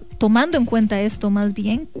 tomando en cuenta esto más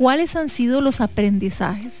bien, ¿cuáles han sido los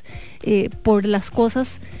aprendizajes por las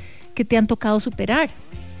cosas que te han tocado superar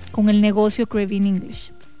con el negocio Craving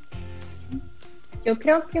English? Yo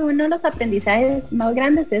creo que uno de los aprendizajes más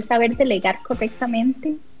grandes es saber delegar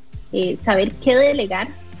correctamente, saber qué delegar,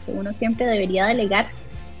 que uno siempre debería delegar,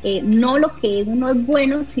 no lo que uno es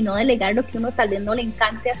bueno, sino delegar lo que uno tal vez no le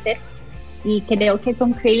encante hacer. Y creo que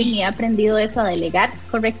con Craving he aprendido eso, a delegar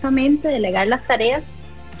correctamente, delegar las tareas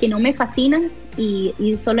que no me fascinan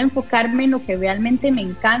y solo enfocarme en lo que realmente me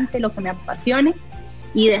encante, lo que me apasione,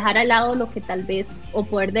 y dejar al lado lo que tal vez, o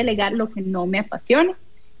poder delegar lo que no me apasione.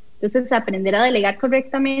 Entonces, aprender a delegar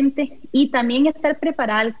correctamente y también estar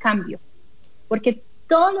preparada al cambio, porque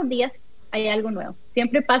todos los días hay algo nuevo,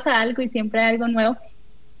 siempre pasa algo y siempre hay algo nuevo,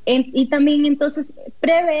 y también entonces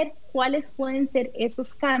prever cuáles pueden ser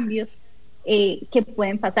esos cambios que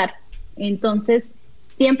pueden pasar. Entonces,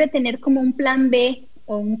 siempre tener como un plan B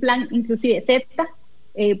o un plan inclusive Z,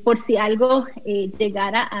 por si algo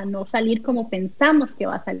llegara a no salir como pensamos que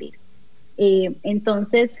va a salir.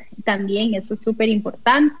 Entonces también eso es súper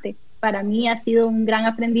importante. Para mí ha sido un gran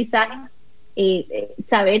aprendizaje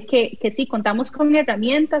saber que sí, contamos con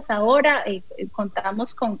herramientas ahora,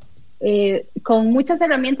 contamos con muchas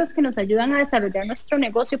herramientas que nos ayudan a desarrollar nuestro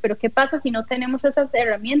negocio, pero ¿qué pasa si no tenemos esas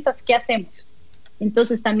herramientas? ¿Qué hacemos?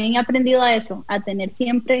 Entonces también he aprendido a eso, a tener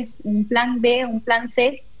siempre un plan B, un plan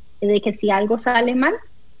C, de que si algo sale mal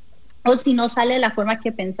o si no sale de la forma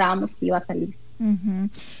que pensábamos que iba a salir. Uh-huh.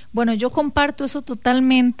 Bueno, yo comparto eso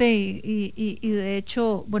totalmente y de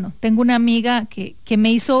hecho, bueno, tengo una amiga que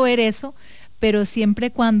me hizo ver eso, pero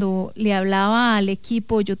siempre cuando le hablaba al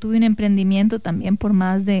equipo, yo tuve un emprendimiento también por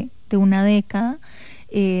más de una década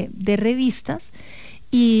de revistas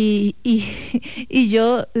y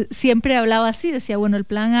yo siempre hablaba así, decía, bueno, el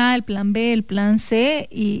plan A, el plan B, el plan C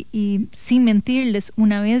y sin mentirles,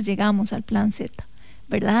 una vez llegamos al plan Z,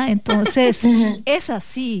 ¿verdad? Entonces es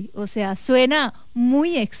así, o sea, suena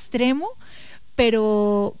muy extremo,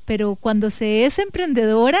 pero cuando se es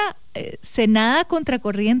emprendedora, se nada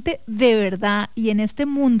contracorriente de verdad, y en este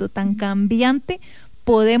mundo tan cambiante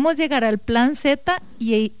podemos llegar al plan Z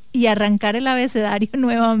y arrancar el abecedario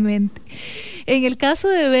nuevamente. En el caso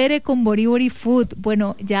de Bere con Bori Bori Food,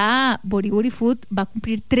 bueno, ya Bori Bori Food va a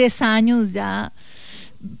cumplir 3 años ya.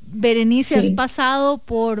 Berenice, sí. Has pasado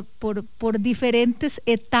por diferentes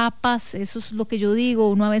etapas, eso es lo que yo digo,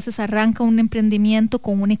 uno a veces arranca un emprendimiento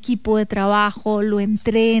con un equipo de trabajo, lo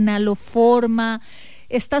entrena, lo forma,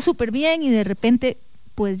 está súper bien y de repente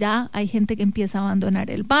pues ya hay gente que empieza a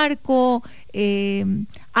abandonar el barco,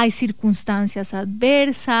 hay circunstancias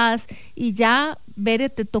adversas y ya, Bere,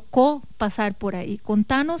 te tocó pasar por ahí.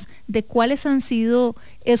 Contanos de cuáles han sido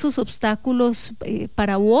esos obstáculos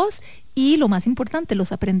para vos y lo más importante,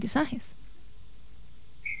 los aprendizajes.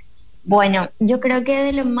 Bueno, yo creo que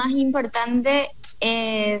de lo más importante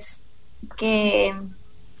es que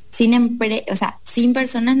sin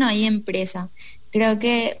personas no hay empresa. Creo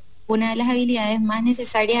que una de las habilidades más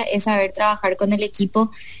necesarias es saber trabajar con el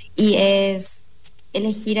equipo y es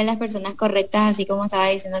elegir a las personas correctas, así como estaba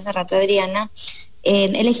diciendo hace rato Adriana.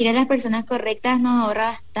 Elegir a las personas correctas nos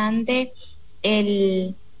ahorra bastante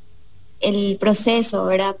el proceso,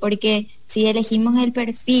 ¿verdad? Porque si elegimos el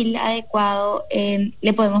perfil adecuado,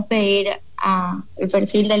 le podemos pedir el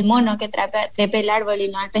perfil del mono que trepe el árbol y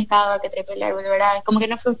no al pescado que trepe el árbol, ¿verdad? Es como que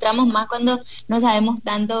nos frustramos más cuando no sabemos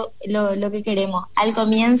tanto lo que queremos. Al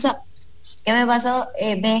comienzo, ¿qué me pasó?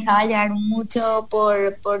 Me dejaba llevar mucho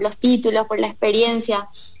por los títulos, por la experiencia,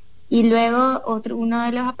 y luego uno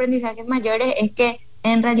de los aprendizajes mayores es que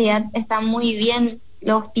en realidad está muy bien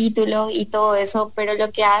los títulos y todo eso, pero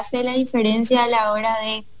lo que hace la diferencia a la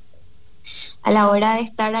hora de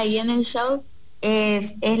estar ahí en el show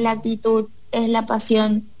es la actitud, es la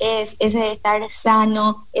pasión, es ese de estar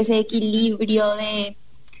sano, ese equilibrio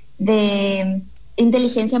de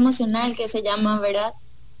inteligencia emocional que se llama, ¿verdad?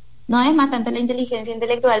 No es más tanto la inteligencia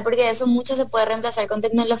intelectual, porque eso mucho se puede reemplazar con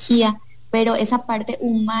tecnología, pero esa parte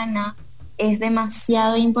humana es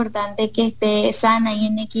demasiado importante que esté sana y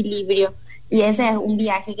en equilibrio, y ese es un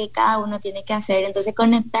viaje que cada uno tiene que hacer. Entonces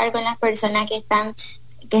conectar con las personas que están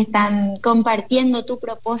compartiendo tu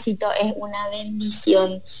propósito es una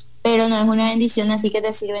bendición, pero no es una bendición así que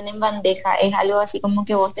te sirven en bandeja, es algo así como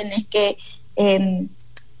que vos tenés que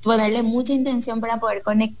ponerle mucha intención para poder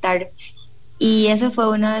conectar. Y eso fue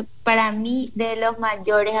para mí, de los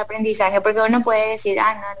mayores aprendizajes, porque uno puede decir,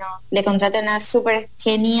 no, le contrato a una super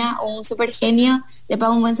genia o un super genio, le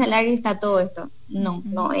pago un buen salario y está todo esto. No,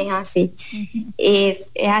 no es así.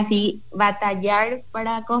 Es así, batallar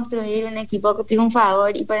para construir un equipo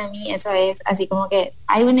triunfador, y para mí eso es así como que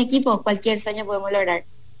hay un equipo, cualquier sueño podemos lograr,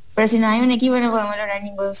 pero si no hay un equipo no podemos lograr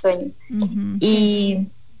ningún sueño.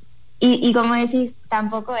 Y como decís,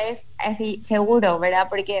 tampoco es así seguro, ¿verdad?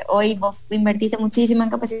 Porque hoy vos invertiste muchísimo en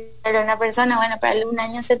capacitar a una persona, bueno, para un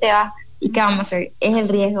año se te va, ¿y qué vamos a hacer? Es el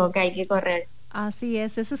riesgo que hay que correr. Así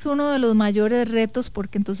es, ese es uno de los mayores retos,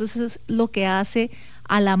 porque entonces es lo que hace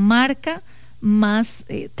a la marca más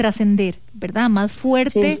trascender, ¿verdad? Más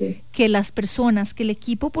fuerte que las personas, que el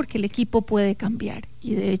equipo, porque el equipo puede cambiar,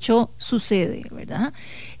 y de hecho sucede, ¿verdad?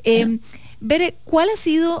 Bere, ¿cuál ha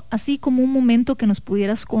sido así como un momento que nos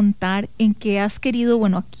pudieras contar en que has querido,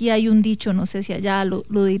 bueno, aquí hay un dicho, no sé si allá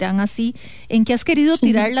lo dirán así, en que has querido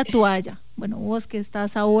tirar la toalla? Bueno, vos que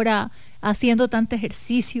estás ahora haciendo tanto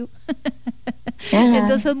ejercicio,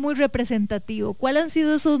 entonces es muy representativo. ¿Cuáles han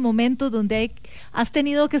sido esos momentos donde has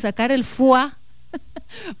tenido que sacar el foie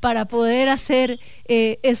para poder hacer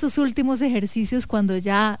esos últimos ejercicios cuando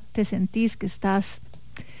ya te sentís que estás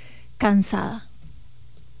cansada?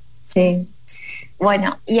 Sí,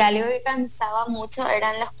 bueno, y algo que cansaba mucho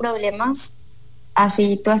eran los problemas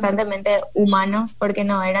así constantemente humanos, porque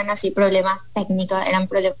no eran así problemas técnicos, eran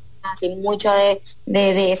problemas así mucho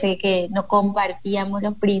de ese que no compartíamos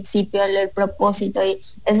los principios, el propósito, y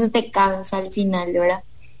eso te cansa al final, ¿verdad?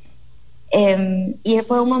 Y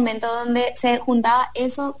fue un momento donde se juntaba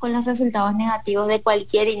eso con los resultados negativos de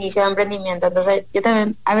cualquier inicio de emprendimiento. Entonces yo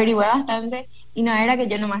también averigüé bastante y no era que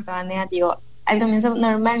yo nomás estaba en negativo. Al comienzo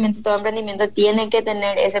normalmente todo emprendimiento tiene que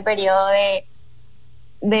tener ese periodo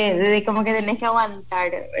de como que tenés que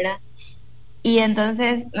aguantar, ¿verdad? Y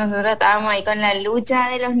entonces nosotros estábamos ahí con la lucha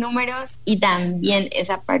de los números y también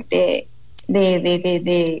esa parte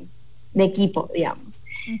de equipo, digamos.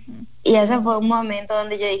 Uh-huh. Y ese fue un momento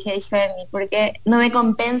donde yo dije, hijo de mí, porque no me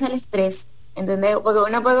compensa el estrés, ¿entendés? Porque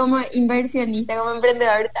uno puede, como inversionista, como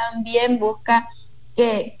emprendedor, también busca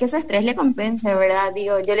que su estrés le compense, ¿verdad?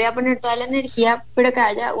 Digo, yo le voy a poner toda la energía, pero que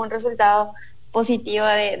haya un resultado positivo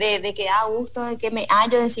de que da gusto, de que me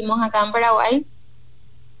hallo, decimos acá en Paraguay,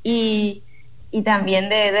 y también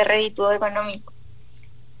de reditudo económico.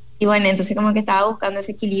 Y bueno, entonces como que estaba buscando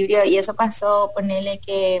ese equilibrio y eso pasó, ponele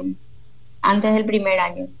que antes del primer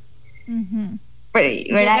año. Uh-huh.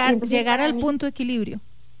 ¿Verdad? Llegar al punto de equilibrio.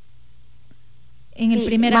 En el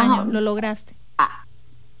primer año lo lograste.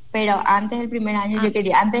 Pero antes del primer año yo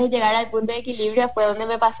quería, antes de llegar al punto de equilibrio fue donde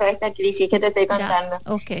me pasó esta crisis que te estoy contando.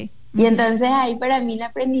 Okay. Y entonces ahí para mí el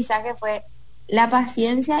aprendizaje fue la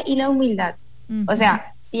paciencia y la humildad. Uh-huh. O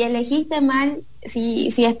sea, si elegiste mal, si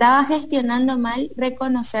estabas gestionando mal,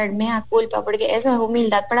 reconocerme a culpa, porque eso es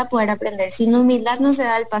humildad para poder aprender. Sin humildad no se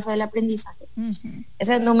da el paso del aprendizaje. Uh-huh.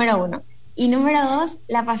 Ese es número 1. Y número 2,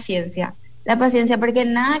 la paciencia. La paciencia, porque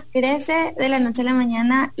nada crece de la noche a la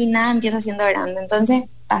mañana y nada empieza siendo grande. Entonces,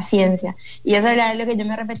 paciencia. Y eso era lo que yo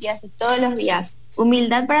me repetía así todos los días.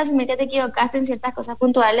 Humildad para asumir que te equivocaste en ciertas cosas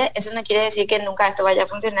puntuales. Eso no quiere decir que nunca esto vaya a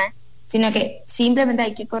funcionar, sino que simplemente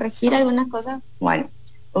hay que corregir algunas cosas. Bueno,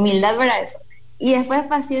 humildad para eso. Y después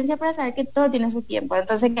paciencia para saber que todo tiene su tiempo.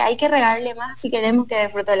 Entonces que hay que regarle más si queremos que dé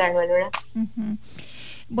fruto el árbol, ¿verdad? Uh-huh.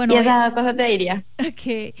 Bueno, y esas dos cosas te diría.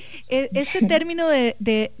 Okay. Este término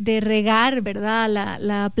de regar, ¿verdad?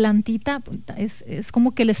 La plantita es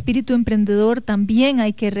como que el espíritu emprendedor también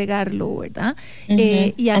hay que regarlo, ¿verdad?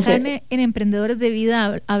 Uh-huh. Y acá en Emprendedores de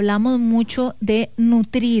Vida hablamos mucho de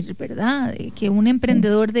nutrir, ¿verdad? Que un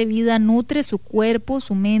emprendedor de vida nutre su cuerpo,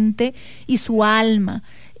 su mente y su alma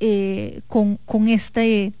con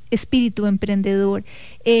este espíritu emprendedor.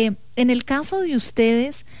 En el caso de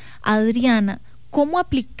ustedes, Adriana, ¿cómo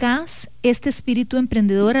aplicás este espíritu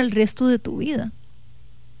emprendedor al resto de tu vida?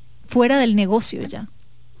 Fuera del negocio ya.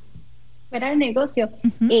 Fuera del negocio,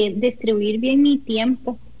 uh-huh. Distribuir bien mi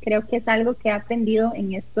tiempo, creo que es algo que he aprendido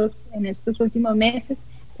en estos últimos meses,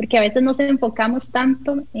 porque a veces nos enfocamos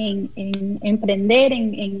tanto en emprender,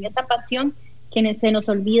 en esa pasión, que se nos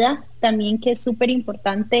olvida también que es súper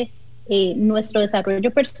importante nuestro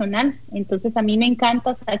desarrollo personal. Entonces a mí me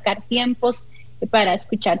encanta sacar tiempos para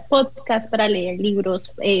escuchar podcasts, para leer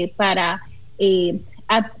libros, para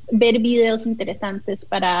ver videos interesantes,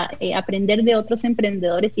 para aprender de otros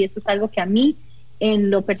emprendedores, y eso es algo que a mí en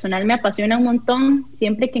lo personal me apasiona un montón.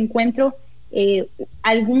 Siempre que encuentro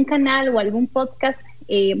algún canal o algún podcast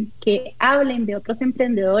que hablen de otros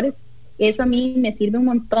emprendedores, eso a mí me sirve un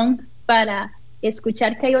montón para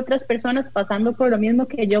escuchar que hay otras personas pasando por lo mismo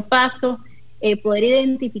que yo paso, poder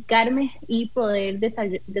identificarme y poder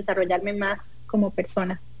desarrollarme más como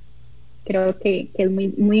persona. Creo que es muy,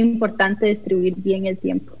 muy importante distribuir bien el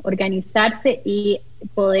tiempo, organizarse y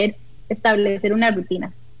poder establecer una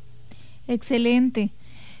rutina. Excelente.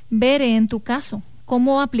 Bere, en tu caso,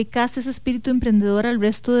 ¿cómo aplicaste ese espíritu emprendedor al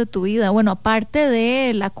resto de tu vida? Bueno, aparte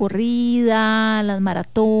de la corrida, las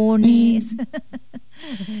maratones.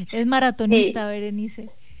 Es maratonista, Berenice.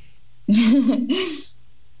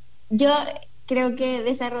 Yo creo que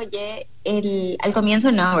desarrollé al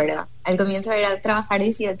comienzo no, ¿verdad? Al comienzo era trabajar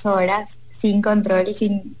 18 horas sin control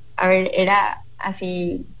y era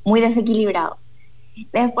así muy desequilibrado.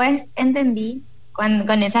 Después entendí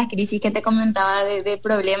con esas crisis que te comentaba de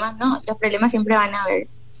problemas, no, los problemas siempre van a haber,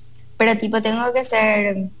 pero tipo tengo que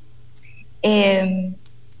ser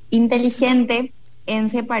inteligente en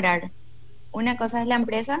separar. Una cosa es la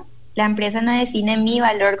empresa no define mi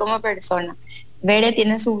valor como persona. Bere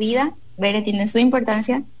tiene su vida, Bere tiene su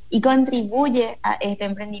importancia y contribuye a este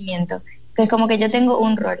emprendimiento, que es como que yo tengo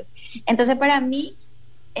un rol. Entonces para mí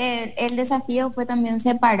el desafío fue también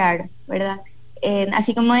separar, ¿verdad?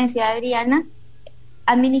 Así como decía Adriana,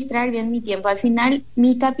 administrar bien mi tiempo. Al final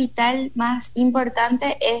mi capital más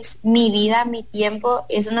importante es mi vida, mi tiempo,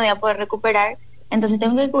 eso no voy a poder recuperar, entonces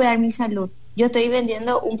tengo que cuidar mi salud. Yo estoy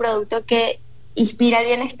vendiendo un producto que inspira el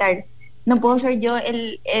bienestar, no puedo ser yo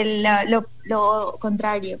lo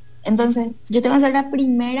contrario. Entonces yo tengo que ser la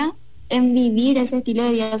primera en vivir ese estilo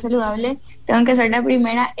de vida saludable, tengo que ser la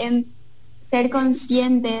primera en ser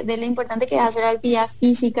consciente de lo importante que es hacer actividad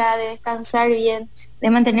física, de descansar bien, de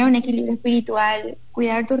mantener un equilibrio espiritual,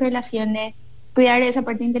 cuidar tus relaciones, cuidar esa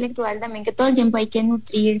parte intelectual también, que todo el tiempo hay que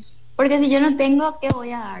nutrir, porque si yo no tengo, ¿qué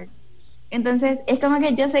voy a dar? Entonces es como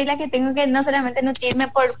que yo soy la que tengo que no solamente nutrirme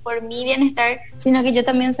por mi bienestar, sino que yo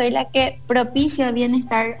también soy la que propicio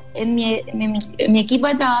bienestar en mi equipo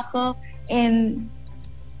de trabajo,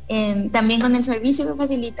 también con el servicio que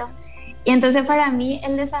facilito. Y entonces para mí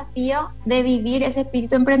el desafío de vivir ese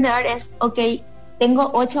espíritu emprendedor es, ok,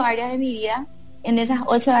 tengo 8 áreas de mi vida, en esas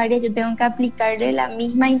 8 áreas yo tengo que aplicarle la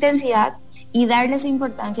misma intensidad y darle su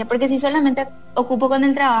importancia, porque si solamente ocupo con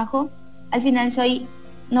el trabajo, al final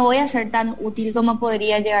no voy a ser tan útil como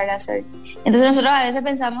podría llegar a ser. Entonces nosotros a veces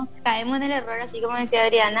caemos en el error, así como decía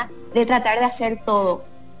Adriana, de tratar de hacer todo.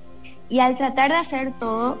 Y al tratar de hacer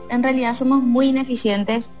todo, en realidad somos muy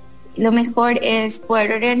ineficientes. Lo mejor es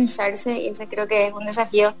poder organizarse, y ese creo que es un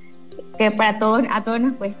desafío que a todos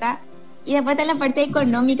nos cuesta. Y después está la parte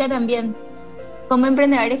económica también. Como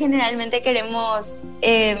emprendedores generalmente queremos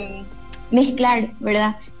mezclar,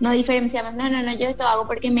 ¿verdad? No diferenciamos, no, yo esto hago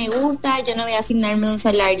porque me gusta, yo no voy a asignarme un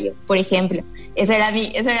salario, por ejemplo. Esa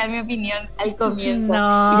era mi opinión al comienzo.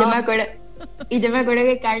 No. Y yo me acuerdo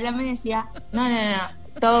que Carla me decía, no,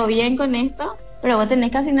 todo bien con esto, pero vos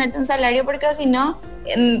tenés que asignarte un salario porque si no,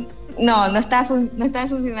 no está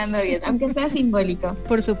funcionando bien, aunque sea simbólico.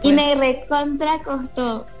 Por supuesto. Y me recontra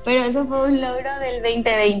costó, pero eso fue un logro del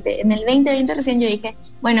 2020. En el 2020 recién yo dije,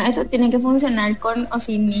 bueno, esto tiene que funcionar con o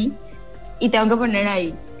sin mí, y tengo que poner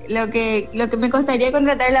ahí. Lo que me costaría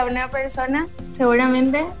contratar a una persona,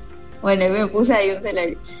 seguramente, bueno, me puse ahí un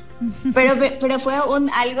salario. Pero fue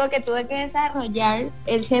algo que tuve que desarrollar,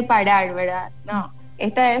 el separar, ¿verdad? No,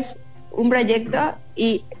 esta es un proyecto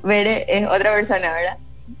y Bere es otra persona, ¿verdad?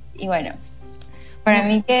 Y bueno, para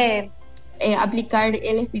mí que aplicar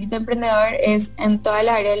el espíritu emprendedor es en todas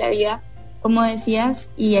las áreas de la vida, como decías,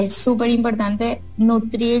 y es súper importante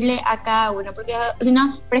nutrirle a cada uno, porque si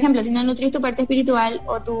no, por ejemplo, si no nutrís tu parte espiritual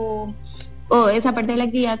o esa parte de la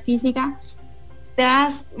actividad física,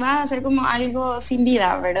 vas a hacer como algo sin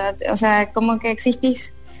vida, ¿verdad? O sea, como que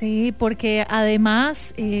existís. Sí, porque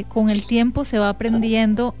además con el tiempo se va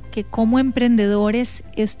aprendiendo que como emprendedores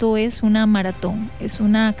esto es una maratón, es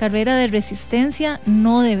una carrera de resistencia,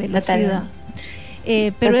 no de velocidad.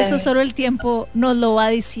 Pero eso solo el tiempo nos lo va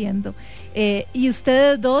diciendo. Y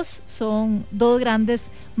ustedes dos son 2 grandes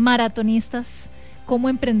maratonistas como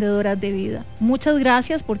emprendedoras de vida. Muchas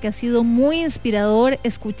gracias porque ha sido muy inspirador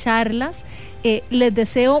escucharlas. Les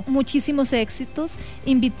deseo muchísimos éxitos,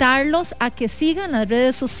 invitarlos a que sigan las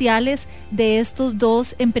redes sociales de estos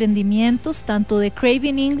 2 emprendimientos, tanto de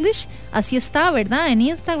Craving English, así está, ¿verdad? En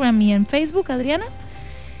Instagram y en Facebook, Adriana.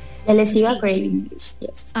 Ya le sigo a Craving English,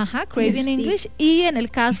 yes. Ajá, Craving English. Y en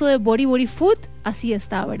el caso de Body Food, así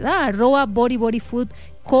está, ¿verdad? @Body Food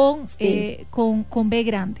con B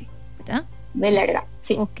grande, ¿verdad? B larga,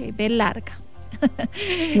 sí. Ok, B larga.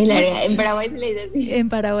 B larga, en Paraguay se le dice así. En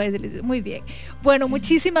Paraguay se le dice, muy bien. Bueno,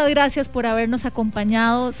 muchísimas gracias por habernos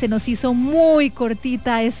acompañado. Se nos hizo muy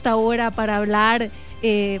cortita esta hora para hablar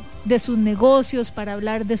de sus negocios, para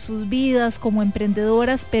hablar de sus vidas como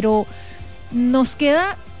emprendedoras, pero nos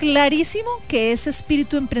queda clarísimo que ese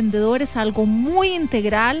espíritu emprendedor es algo muy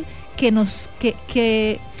integral,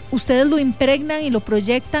 que ustedes lo impregnan y lo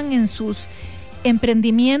proyectan en sus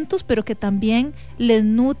emprendimientos, pero que también les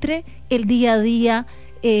nutre el día a día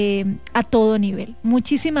a todo nivel.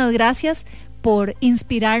 Muchísimas gracias por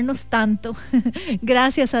inspirarnos tanto.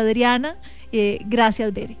 Gracias, Adriana.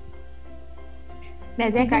 Gracias, Bere.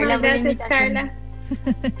 Gracias, Carla, por la invitación. Carla.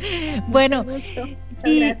 Bueno,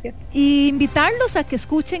 y invitarlos a que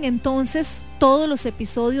escuchen entonces todos los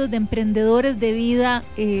episodios de Emprendedores de Vida,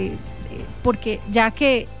 porque ya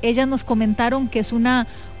que ellas nos comentaron que es una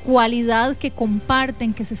cualidad que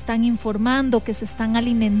comparten, que se están informando, que se están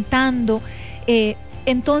alimentando,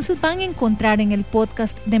 entonces van a encontrar en el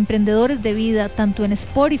podcast de Emprendedores de Vida, tanto en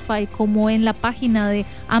Spotify como en la página de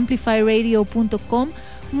amplifyradio.com,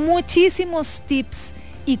 muchísimos tips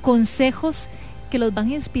y consejos que los van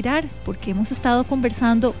a inspirar, porque hemos estado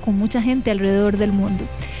conversando con mucha gente alrededor del mundo.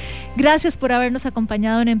 Gracias por habernos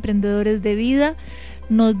acompañado en Emprendedores de Vida.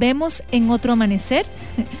 Nos vemos en otro amanecer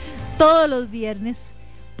todos los viernes,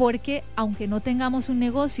 porque aunque no tengamos un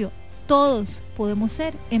negocio, todos podemos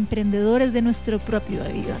ser emprendedores de nuestra propia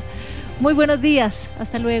vida. Muy buenos días,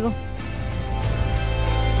 hasta luego.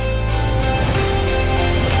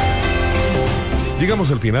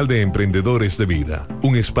 Llegamos al final de Emprendedores de Vida,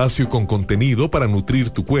 un espacio con contenido para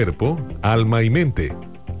nutrir tu cuerpo, alma y mente.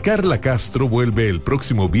 Carla Castro vuelve el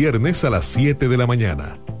próximo viernes a las 7 de la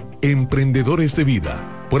mañana. Emprendedores de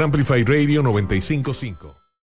Vida, por Amplify Radio 955.